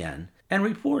come again and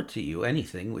report to you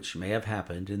anything which may have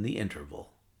happened in the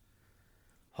interval.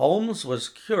 Holmes was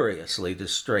curiously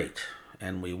distrait,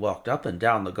 and we walked up and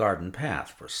down the garden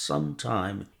path for some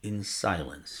time in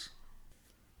silence.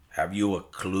 Have you a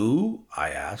clue? I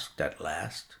asked at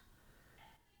last.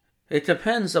 It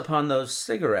depends upon those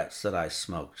cigarettes that I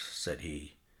smoked, said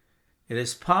he. It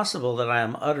is possible that I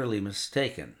am utterly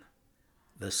mistaken.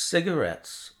 The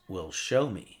cigarettes will show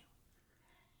me.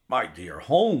 My dear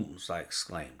Holmes, I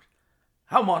exclaimed.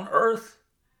 How on earth?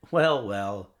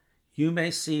 Well, you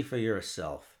may see for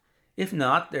yourself. If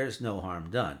not, there's no harm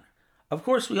done. Of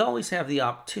course, we always have the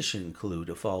optician clue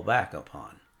to fall back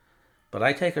upon. But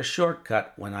I take a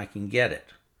shortcut when I can get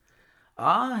it.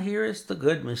 Here is the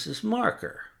good Mrs.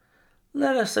 Marker.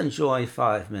 Let us enjoy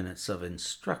 5 minutes of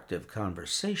instructive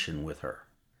conversation with her.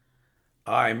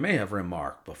 I may have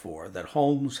remarked before that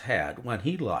Holmes had, when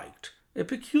he liked, a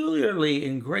peculiarly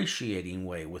ingratiating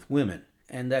way with women,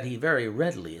 and that he very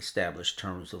readily established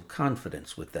terms of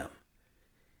confidence with them.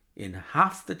 In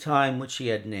half the time which he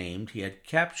had named, he had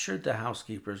captured the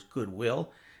housekeeper's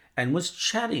goodwill and was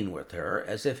chatting with her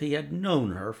as if he had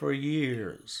known her for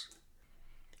years.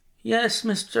 "Yes,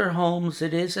 Mr. Holmes,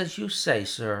 it is as you say,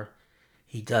 sir.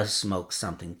 He does smoke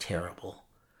something terrible.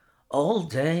 All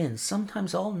day and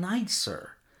sometimes all night,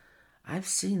 sir. I've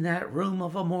seen that room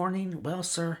of a morning. Well,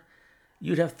 sir,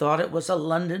 you'd have thought it was a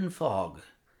London fog.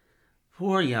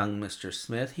 Poor young Mr.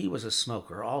 Smith, he was a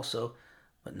smoker also,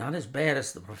 but not as bad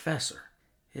as the professor.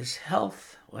 His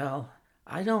health, well,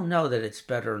 I don't know that it's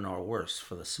better nor worse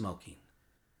for the smoking."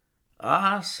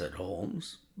 "Ah," said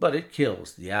Holmes, "but it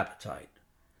kills the appetite."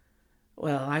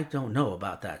 "Well, I don't know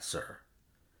about that, sir."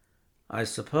 "I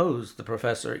suppose the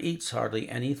professor eats hardly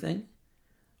anything?"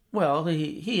 "Well,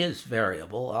 he is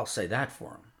variable, I'll say that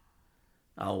for him."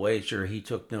 "I'll wager he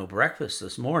took no breakfast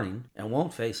this morning, and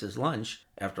won't face his lunch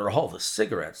after all the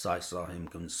cigarettes I saw him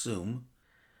consume."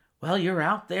 "Well, you're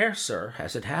out there, sir,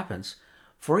 as it happens,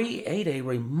 for he ate a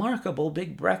remarkable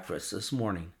big breakfast this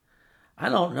morning. I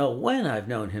don't know when I've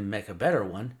known him make a better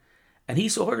one, and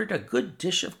he's ordered a good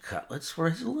dish of cutlets for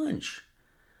his lunch.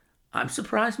 I'm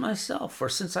surprised myself, for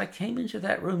since I came into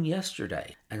that room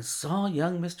yesterday and saw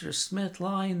young Mr. Smith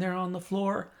lying there on the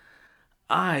floor,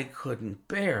 I couldn't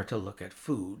bear to look at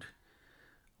food.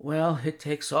 Well, it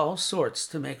takes all sorts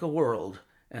to make a world,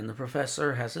 and the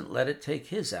professor hasn't let it take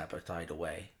his appetite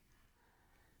away."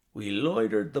 We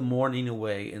loitered the morning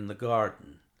away in the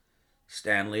garden.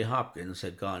 Stanley Hopkins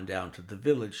had gone down to the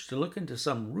village to look into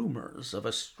some rumors of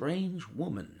a strange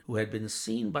woman who had been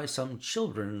seen by some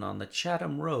children on the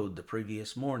Chatham Road the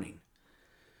previous morning.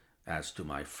 As to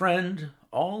my friend,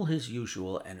 all his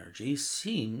usual energy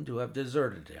seemed to have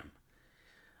deserted him.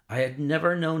 I had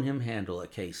never known him handle a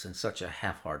case in such a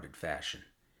half-hearted fashion.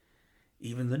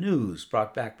 Even the news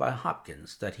brought back by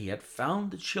Hopkins that he had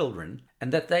found the children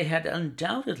and that they had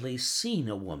undoubtedly seen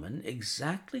a woman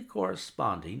exactly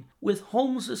corresponding with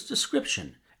Holmes's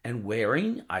description and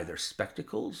wearing either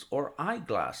spectacles or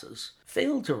eyeglasses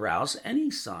failed to rouse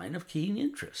any sign of keen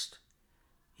interest.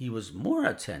 He was more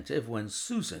attentive when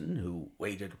Susan, who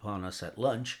waited upon us at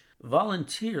lunch,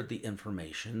 volunteered the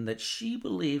information that she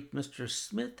believed Mr.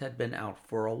 Smith had been out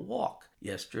for a walk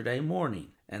yesterday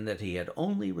morning and that he had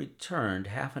only returned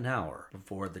half an hour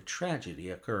before the tragedy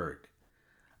occurred.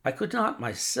 I could not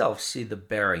myself see the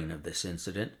bearing of this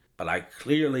incident, but I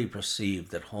clearly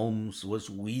perceived that Holmes was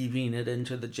weaving it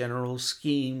into the general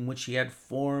scheme which he had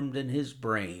formed in his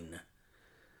brain.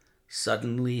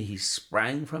 Suddenly he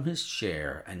sprang from his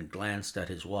chair and glanced at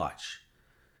his watch.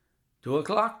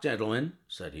 2:00, gentlemen,"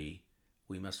 said he.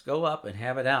 "We must go up and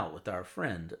have it out with our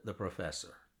friend, the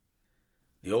professor."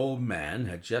 The old man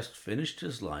had just finished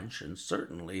his lunch, and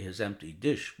certainly his empty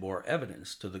dish bore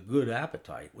evidence to the good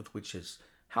appetite with which his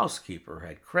housekeeper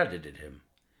had credited him.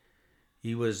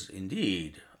 He was,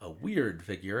 indeed, a weird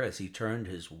figure as he turned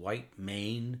his white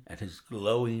mane and his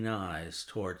glowing eyes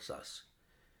towards us.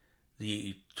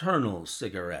 The eternal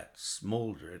cigarette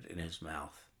smoldered in his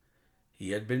mouth.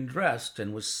 He had been dressed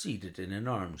and was seated in an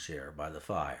armchair by the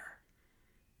fire.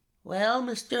 "Well,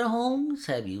 Mr. Holmes,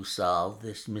 have you solved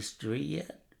this mystery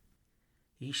yet?"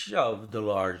 He shoved a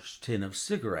large tin of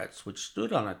cigarettes which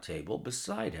stood on a table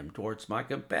beside him towards my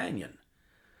companion.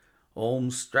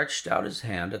 Holmes stretched out his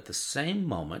hand at the same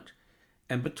moment,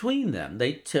 and between them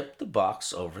they tipped the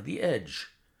box over the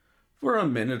edge. For a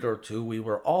minute or two we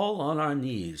were all on our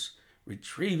knees,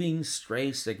 retrieving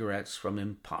stray cigarettes from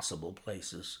impossible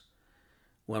places.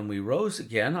 When we rose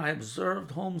again, I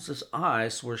observed Holmes's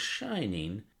eyes were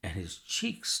shining and his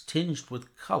cheeks tinged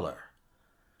with color.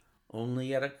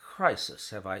 Only at a crisis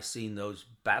have I seen those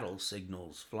battle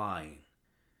signals flying.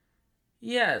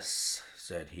 "Yes,"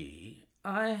 said he,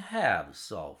 "I have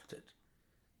solved it."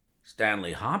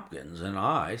 Stanley Hopkins and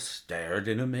I stared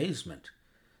in amazement.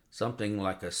 Something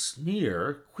like a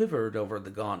sneer quivered over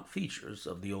the gaunt features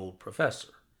of the old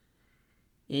professor.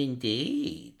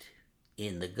 "Indeed?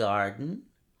 In the garden?"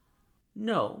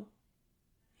 "No,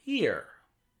 here."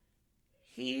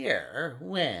 "Here?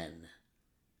 When?"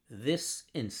 "This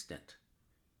instant."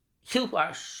 "You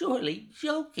are surely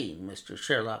joking, Mr.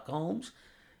 Sherlock Holmes.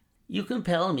 You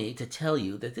compel me to tell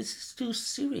you that this is too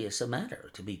serious a matter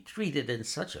to be treated in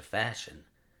such a fashion."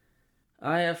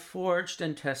 "I have forged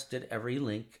and tested every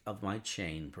link of my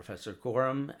chain, Professor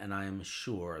Gorham, and I am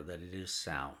sure that it is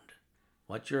sound.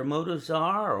 What your motives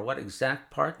are, or what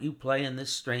exact part you play in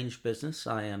this strange business,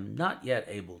 I am not yet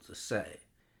able to say.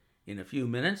 In a few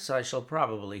minutes I shall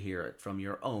probably hear it from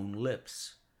your own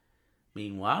lips.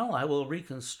 Meanwhile, I will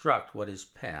reconstruct what is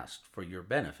past for your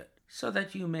benefit. so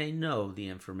that you may know the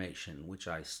information which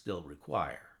I still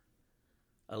require.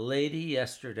 A lady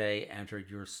yesterday entered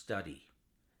your study.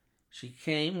 She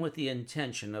came with the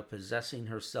intention of possessing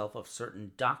herself of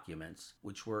certain documents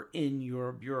which were in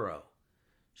your bureau.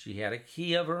 She had a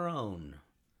key of her own.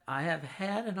 I have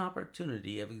had an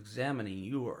opportunity of examining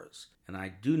yours, and I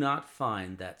do not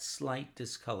find that slight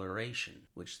discoloration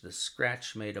which the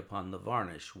scratch made upon the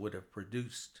varnish would have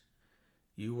produced.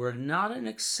 You were not an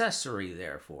accessory,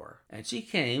 therefore, and she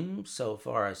came, so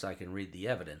far as I can read the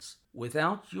evidence,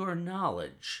 without your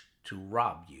knowledge to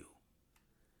rob you.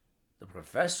 The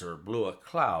professor blew a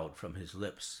cloud from his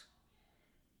lips.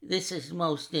 "This is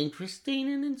most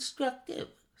interesting and instructive,"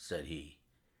 said he.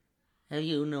 "Have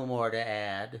you no more to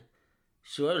add?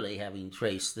 Surely, having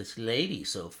traced this lady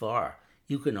so far,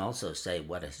 you can also say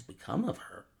what has become of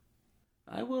her."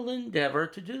 "I will endeavor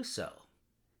to do so.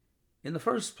 In the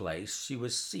first place, she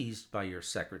was seized by your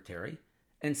secretary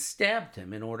and stabbed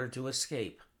him in order to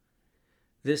escape.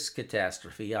 This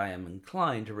catastrophe I am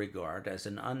inclined to regard as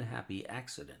an unhappy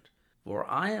accident, for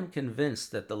I am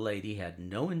convinced that the lady had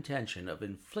no intention of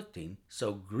inflicting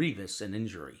so grievous an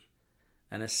injury.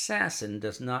 An assassin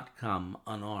does not come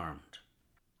unarmed.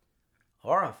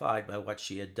 Horrified by what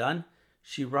she had done,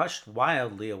 she rushed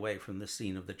wildly away from the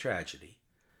scene of the tragedy.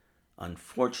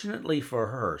 Unfortunately for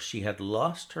her, she had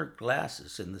lost her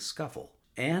glasses in the scuffle,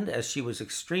 and as she was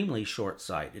extremely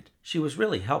short-sighted, she was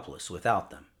really helpless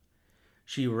without them.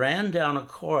 She ran down a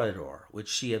corridor which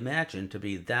she imagined to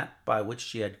be that by which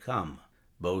she had come.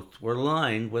 Both were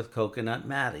lined with coconut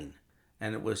matting,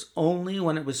 and it was only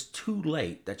when it was too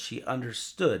late that she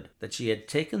understood that she had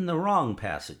taken the wrong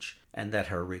passage and that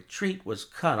her retreat was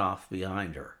cut off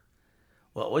behind her.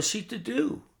 What was she to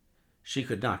do? She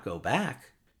could not go back.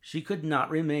 She could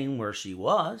not remain where she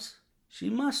was.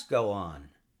 She must go on.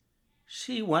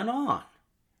 She went on.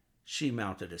 She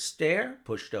mounted a stair,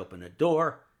 pushed open a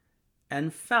door,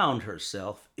 and found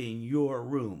herself in your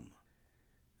room.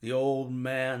 The old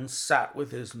man sat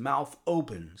with his mouth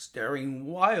open, staring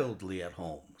wildly at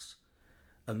Holmes.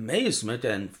 Amazement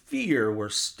and fear were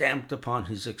stamped upon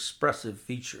his expressive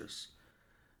features.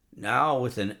 Now,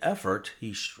 with an effort,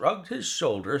 he shrugged his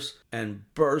shoulders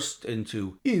and burst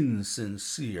into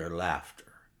insincere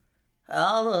laughter.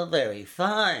 "All very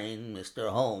fine, Mr.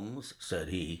 Holmes," said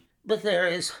he, "but there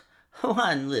is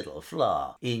one little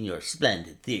flaw in your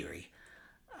splendid theory.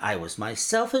 I was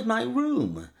myself in my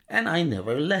room, and I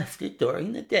never left it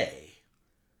during the day."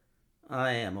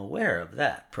 "I am aware of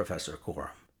that, Professor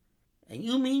Coram." "And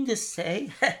you mean to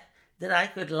say that I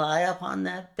could lie upon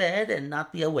that bed and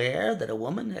not be aware that a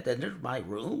woman had entered my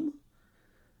room?"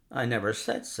 "I never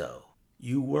said so.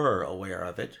 You were aware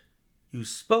of it. You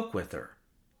spoke with her.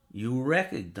 You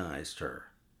recognized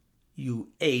her.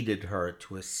 You aided her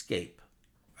to escape."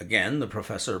 Again the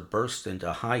professor burst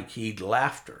into high-keyed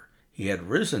laughter. He had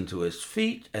risen to his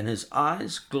feet, and his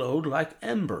eyes glowed like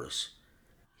embers.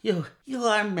 You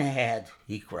are mad,"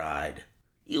 he cried.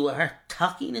 "You are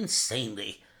talking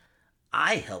insanely.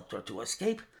 I helped her to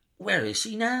escape. Where is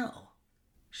she now?"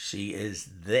 "She is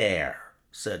there,"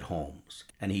 said Holmes,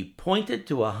 and he pointed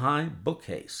to a high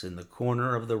bookcase in the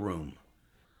corner of the room.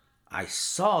 I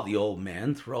saw the old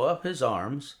man throw up his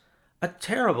arms. A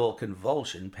terrible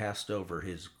convulsion passed over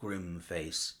his grim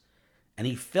face, and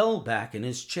he fell back in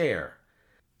his chair.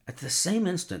 At the same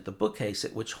instant, the bookcase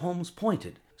at which Holmes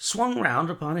pointed swung round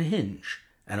upon a hinge,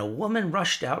 and a woman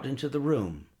rushed out into the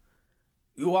room.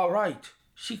 "You are right,"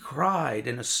 she cried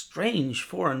in a strange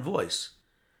foreign voice.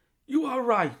 "You are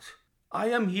right. I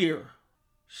am here."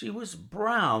 She was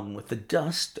brown with the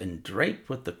dust and draped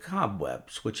with the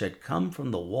cobwebs which had come from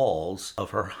the walls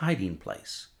of her hiding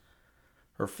place.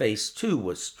 Her face, too,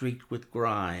 was streaked with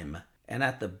grime, and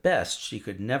at the best she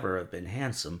could never have been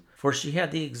handsome, for she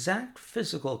had the exact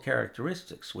physical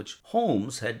characteristics which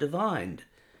Holmes had divined,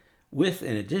 with,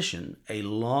 in addition, a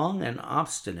long and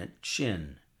obstinate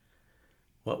chin.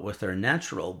 What with her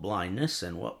natural blindness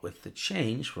and what with the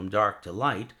change from dark to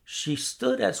light, she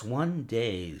stood as one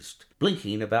dazed,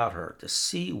 blinking about her to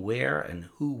see where and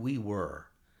who we were.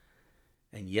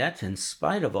 And yet, in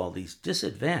spite of all these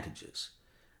disadvantages,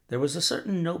 there was a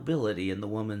certain nobility in the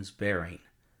woman's bearing,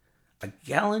 a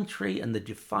gallantry in the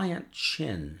defiant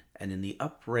chin and in the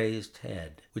upraised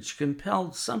head, which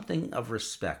compelled something of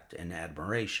respect and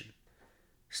admiration.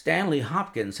 Stanley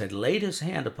Hopkins had laid his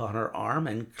hand upon her arm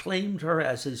and claimed her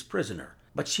as his prisoner,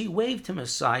 but she waved him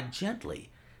aside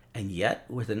gently, and yet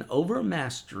with an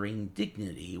overmastering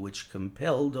dignity which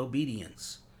compelled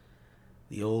obedience.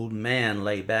 The old man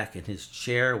lay back in his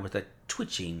chair with a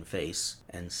twitching face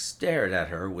and stared at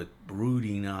her with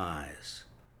brooding eyes.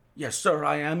 "Yes, sir,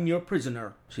 I am your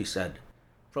prisoner," she said.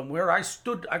 From where I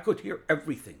stood, I could hear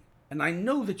everything. And I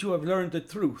know that you have learned the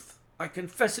truth. I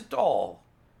confess it all.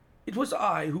 It was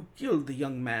I who killed the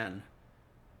young man.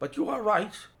 But you are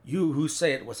right, you who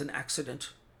say it was an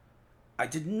accident. I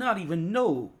did not even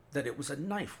know that it was a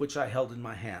knife which I held in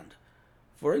my hand.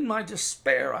 For in my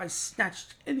despair I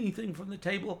snatched anything from the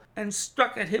table and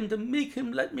struck at him to make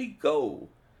him let me go.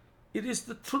 It is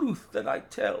the truth that I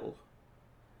tell.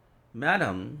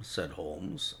 Madam, said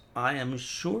Holmes, I am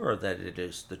sure that it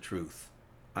is the truth.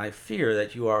 I fear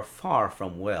that you are far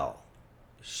from well.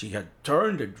 She had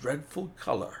turned a dreadful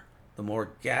color, the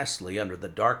more ghastly under the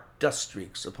dark dust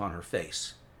streaks upon her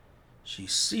face. She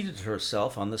seated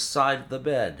herself on the side of the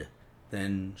bed.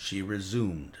 Then she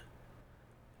resumed.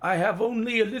 I have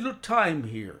only a little time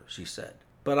here, she said,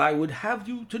 but I would have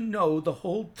you to know the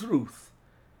whole truth.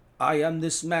 I am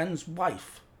this man's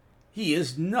wife. He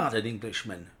is not an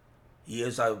Englishman. He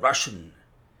is a Russian.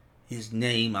 His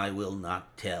name I will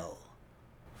not tell.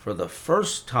 For the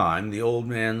first time the old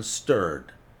man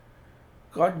stirred.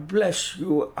 God bless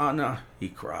you, Anna, he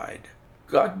cried.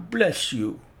 God bless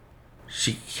you.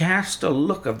 She cast a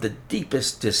look of the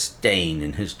deepest disdain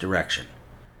in his direction.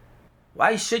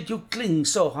 Why should you cling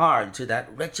so hard to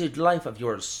that wretched life of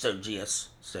yours, Sergius?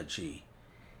 Said she.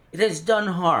 It has done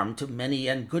harm to many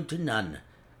and good to none,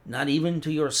 not even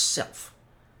to yourself.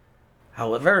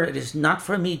 However, it is not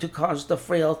for me to cause the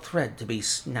frail thread to be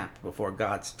snapped before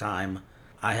God's time.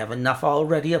 I have enough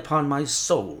already upon my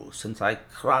soul since I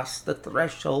crossed the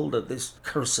threshold of this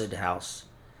cursed house.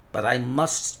 But I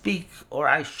must speak, or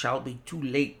I shall be too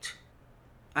late.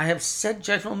 I have said,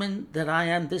 gentlemen, that I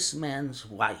am this man's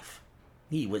wife.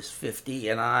 He was 50,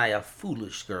 and I a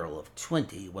foolish girl of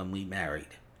 20 when we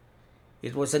married.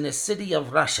 It was in a city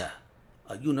of Russia,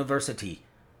 a university.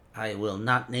 I will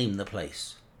not name the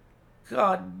place.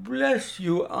 God bless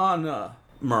you, Anna,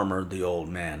 murmured the old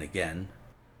man again.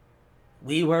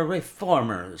 We were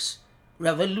reformers,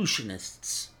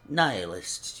 revolutionists,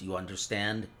 nihilists, you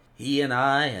understand. He and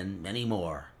I, and many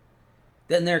more.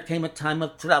 Then there came a time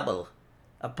of trouble.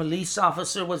 A police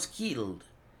officer was killed.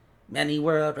 Many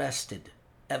were arrested.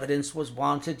 Evidence was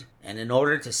wanted, and in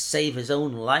order to save his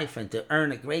own life and to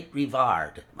earn a great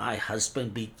reward, my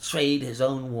husband betrayed his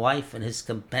own wife and his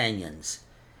companions.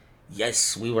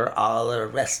 Yes, we were all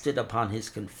arrested upon his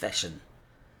confession.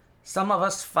 Some of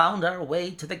us found our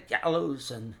way to the gallows,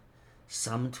 and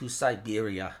some to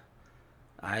Siberia.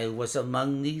 I was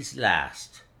among these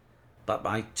last, but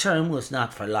my term was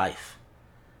not for life.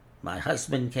 My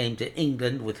husband came to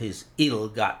England with his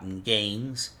ill-gotten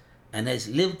gains, and has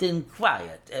lived in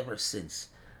quiet ever since,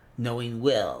 knowing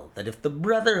well that if the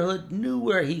Brotherhood knew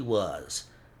where he was,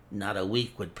 not a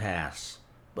week would pass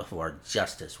before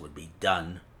justice would be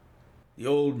done. The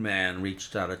old man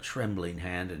reached out a trembling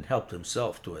hand and helped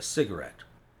himself to a cigarette.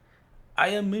 I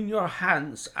am in your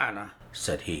hands, Anna,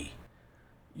 said he.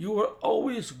 You were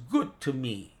always good to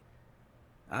me.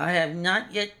 I have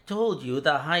not yet told you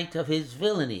the height of his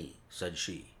villainy, said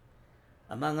she.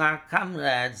 Among our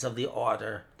comrades of the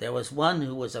order, there was one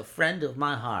who was a friend of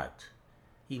my heart.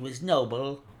 He was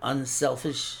noble,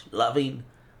 unselfish, loving,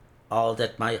 all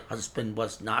that my husband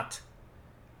was not.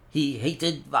 He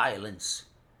hated violence.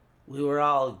 We were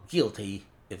all guilty,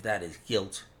 if that is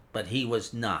guilt, but he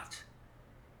was not.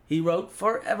 He wrote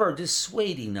forever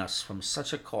dissuading us from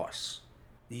such a course.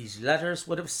 These letters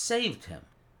would have saved him.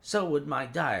 So would my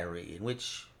diary, in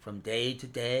which, from day to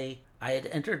day, I had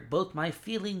entered both my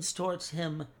feelings towards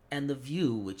him and the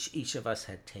view which each of us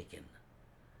had taken.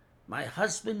 My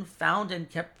husband found and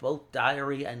kept both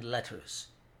diary and letters.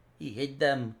 He hid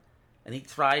them, and he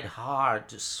tried hard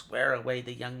to swear away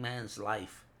the young man's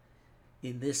life.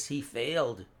 In this he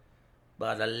failed,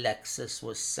 but Alexis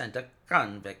was sent a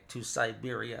convict to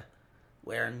Siberia,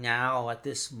 where now, at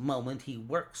this moment, he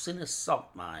works in a salt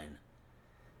mine.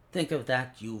 Think of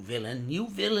that, you villain, you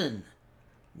villain!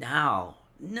 Now,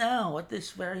 at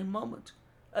this very moment,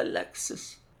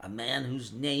 Alexis, a man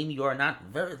whose name you are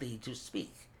not worthy to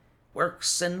speak,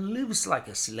 works and lives like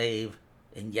a slave,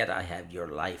 and yet I have your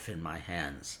life in my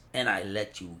hands, and I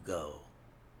let you go.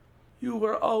 You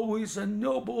were always a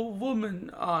noble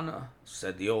woman, Anna,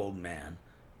 said the old man,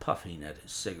 puffing at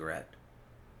his cigarette.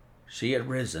 She had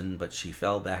risen, but she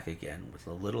fell back again with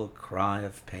a little cry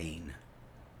of pain.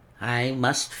 I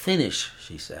must finish,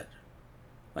 she said.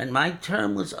 When my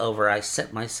term was over, I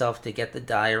set myself to get the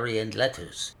diary and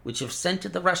letters, which if sent to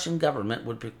the Russian government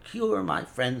would procure my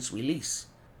friend's release.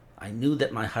 I knew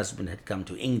that my husband had come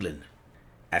to England.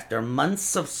 After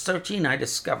months of searching, I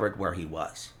discovered where he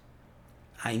was.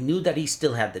 I knew that he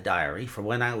still had the diary, for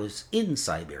when I was in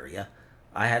Siberia,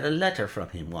 I had a letter from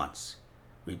him once.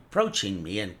 reproaching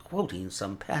me and quoting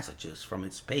some passages from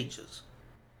its pages.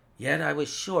 Yet I was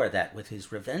sure that, with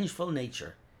his revengeful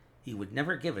nature, he would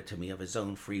never give it to me of his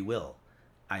own free will.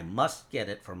 I must get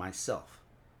it for myself.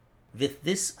 With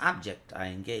this object, I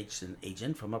engaged an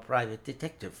agent from a private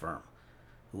detective firm,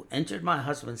 who entered my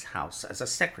husband's house as a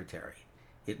secretary.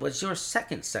 It was your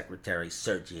second secretary,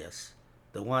 Sergius,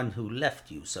 the one who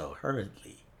left you so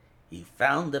hurriedly. He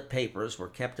found the papers were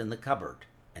kept in the cupboard,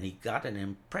 and he got an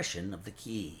impression of the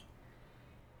key.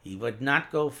 He would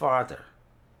not go farther.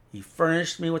 He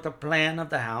furnished me with a plan of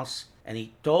the house, and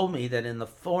he told me that in the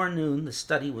forenoon the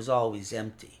study was always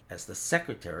empty, as the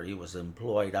secretary was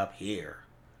employed up here.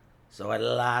 So at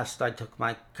last I took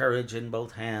my courage in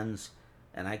both hands,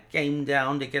 and I came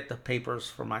down to get the papers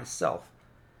for myself.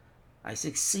 I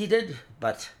succeeded,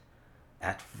 but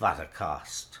at what a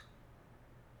cost.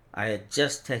 I had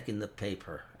just taken the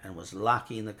paper and was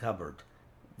locking the cupboard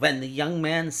when the young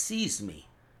man seized me.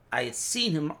 I had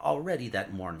seen him already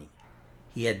that morning.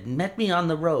 He had met me on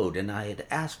the road, and I had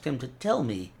asked him to tell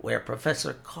me where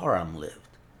Professor Coram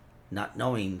lived, not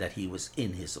knowing that he was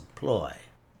in his employ.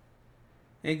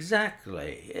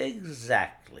 Exactly,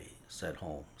 said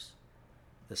Holmes.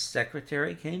 The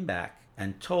secretary came back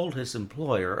and told his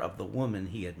employer of the woman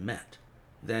he had met.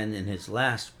 Then, in his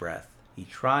last breath, he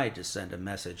tried to send a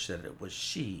message that it was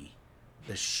she,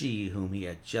 the she whom he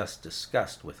had just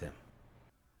discussed with him.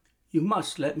 "You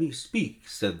must let me speak,"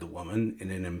 said the woman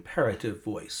in an imperative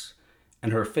voice,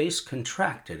 and her face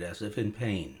contracted as if in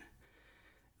pain.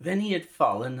 "When he had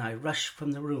fallen, I rushed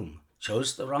from the room,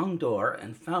 chose the wrong door,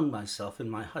 and found myself in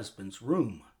my husband's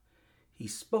room. He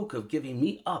spoke of giving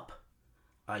me up.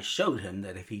 I showed him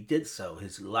that if he did so,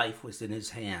 his life was in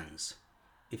his hands.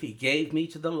 If he gave me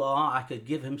to the law, I could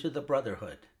give him to the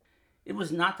brotherhood. It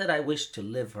was not that I wished to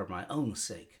live for my own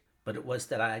sake, but it was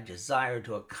that I desired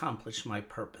to accomplish my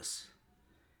purpose.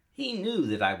 He knew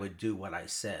that I would do what I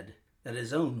said, that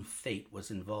his own fate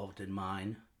was involved in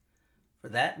mine. For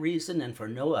that reason and for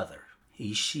no other,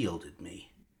 he shielded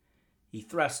me. He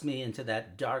thrust me into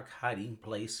that dark hiding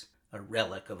place, a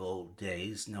relic of old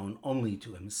days known only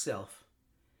to himself.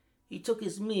 He took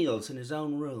his meals in his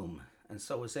own room, and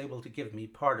so was able to give me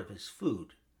part of his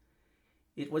food.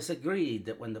 It was agreed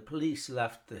that when the police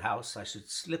left the house, I should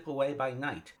slip away by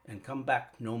night and come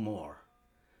back no more.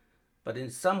 But in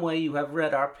some way you have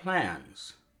read our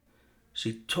plans."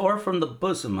 She tore from the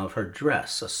bosom of her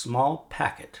dress a small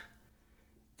packet.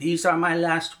 "These are my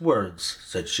last words,"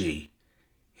 said she.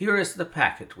 "Here is the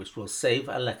packet which will save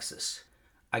Alexis.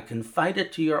 I confide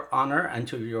it to your honor and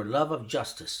to your love of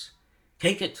justice.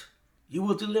 Take it. You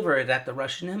will deliver it at the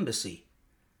Russian embassy.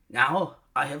 Now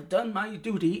I have done my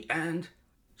duty and—"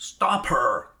 "Stop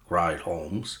her!" cried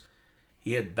Holmes.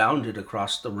 He had bounded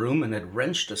across the room and had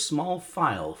wrenched a small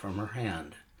phial from her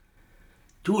hand.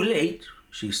 "Too late,"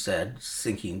 she said,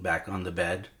 sinking back on the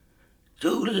bed.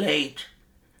 "Too late.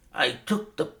 I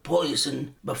took the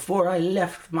poison before I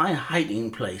left my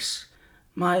hiding place.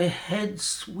 My head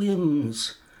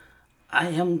swims. I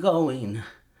am going.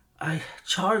 I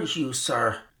charge you,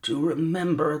 sir, to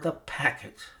remember the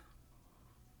packet."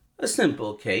 "A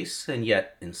simple case, and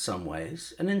yet, in some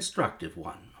ways, an instructive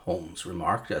one," Holmes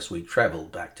remarked as we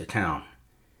traveled back to town.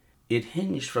 "It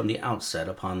hinged from the outset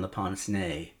upon the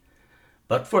Pence-Nez.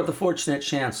 But for the fortunate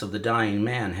chance of the dying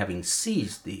man having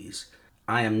seized these,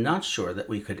 I am not sure that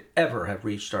we could ever have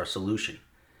reached our solution.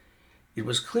 It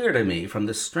was clear to me from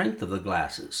the strength of the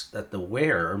glasses that the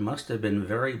wearer must have been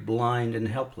very blind and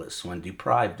helpless when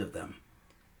deprived of them.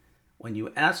 When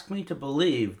you asked me to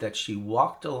believe that she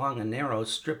walked along a narrow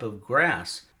strip of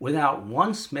grass without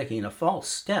once making a false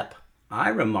step, I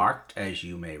remarked, as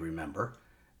you may remember,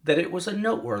 that it was a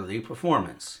noteworthy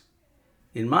performance.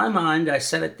 In my mind, I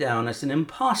set it down as an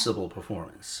impossible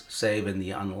performance, save in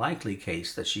the unlikely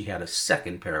case that she had a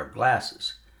second pair of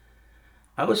glasses.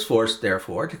 I was forced,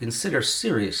 therefore, to consider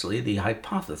seriously the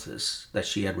hypothesis that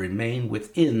she had remained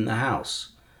within the house.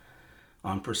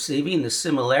 On perceiving the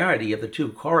similarity of the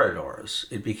two corridors,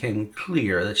 it became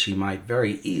clear that she might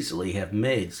very easily have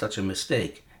made such a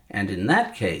mistake, and in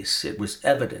that case it was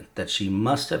evident that she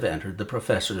must have entered the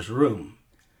professor's room.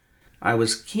 I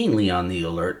was keenly on the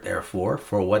alert, therefore,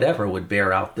 for whatever would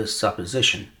bear out this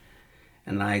supposition,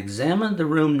 and I examined the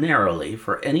room narrowly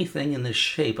for anything in the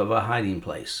shape of a hiding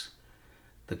place.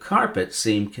 The carpet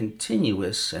seemed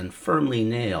continuous and firmly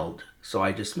nailed, so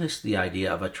I dismissed the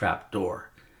idea of a trap door.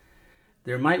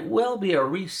 There might well be a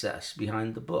recess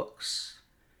behind the books.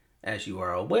 As you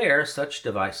are aware, such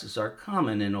devices are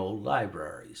common in old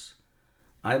libraries.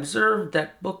 I observed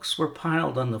that books were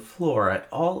piled on the floor at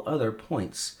all other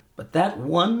points, but that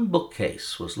one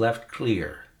bookcase was left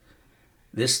clear.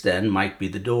 This, then, might be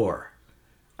the door.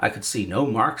 I could see no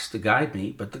marks to guide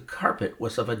me, but the carpet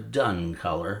was of a dun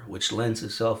color, which lends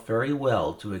itself very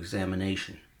well to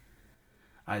examination.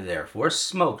 I therefore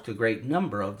smoked a great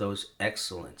number of those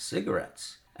excellent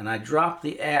cigarettes, and I dropped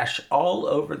the ash all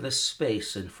over the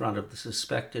space in front of the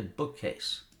suspected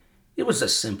bookcase. It was a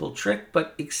simple trick,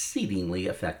 but exceedingly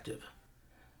effective.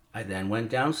 I then went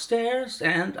downstairs,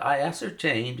 and I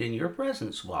ascertained in your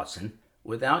presence, Watson,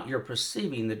 without your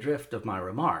perceiving the drift of my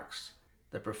remarks,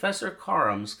 that Professor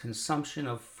Coram's consumption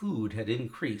of food had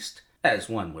increased, as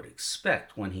one would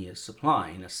expect when he is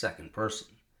supplying a second person.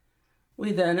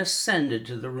 We then ascended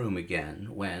to the room again,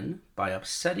 when, by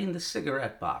upsetting the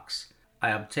cigarette box,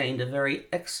 I obtained a very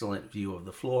excellent view of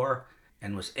the floor,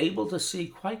 and was able to see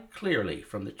quite clearly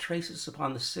from the traces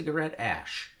upon the cigarette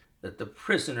ash that the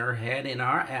prisoner had in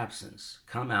our absence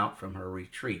come out from her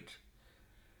retreat.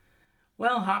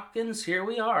 Well, Hopkins, here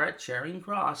we are at Charing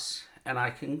Cross, and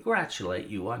I congratulate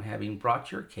you on having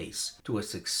brought your case to a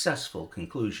successful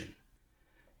conclusion.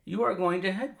 You are going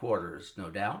to headquarters, no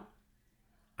doubt.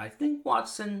 I think,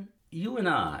 Watson, you and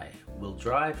I will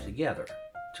drive together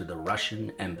to the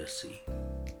Russian embassy.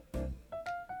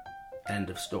 End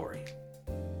of story.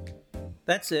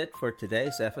 That's it for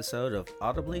today's episode of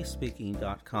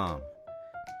AudiblySpeaking.com.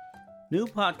 New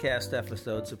podcast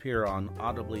episodes appear on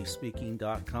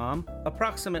AudiblySpeaking.com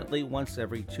approximately once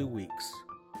every 2 weeks.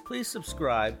 Please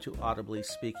subscribe to Audibly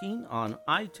Speaking on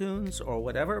iTunes or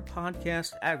whatever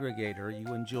podcast aggregator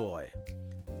you enjoy.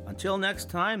 Until next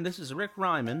time, this is Rick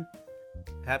Ryman.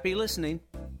 Happy listening.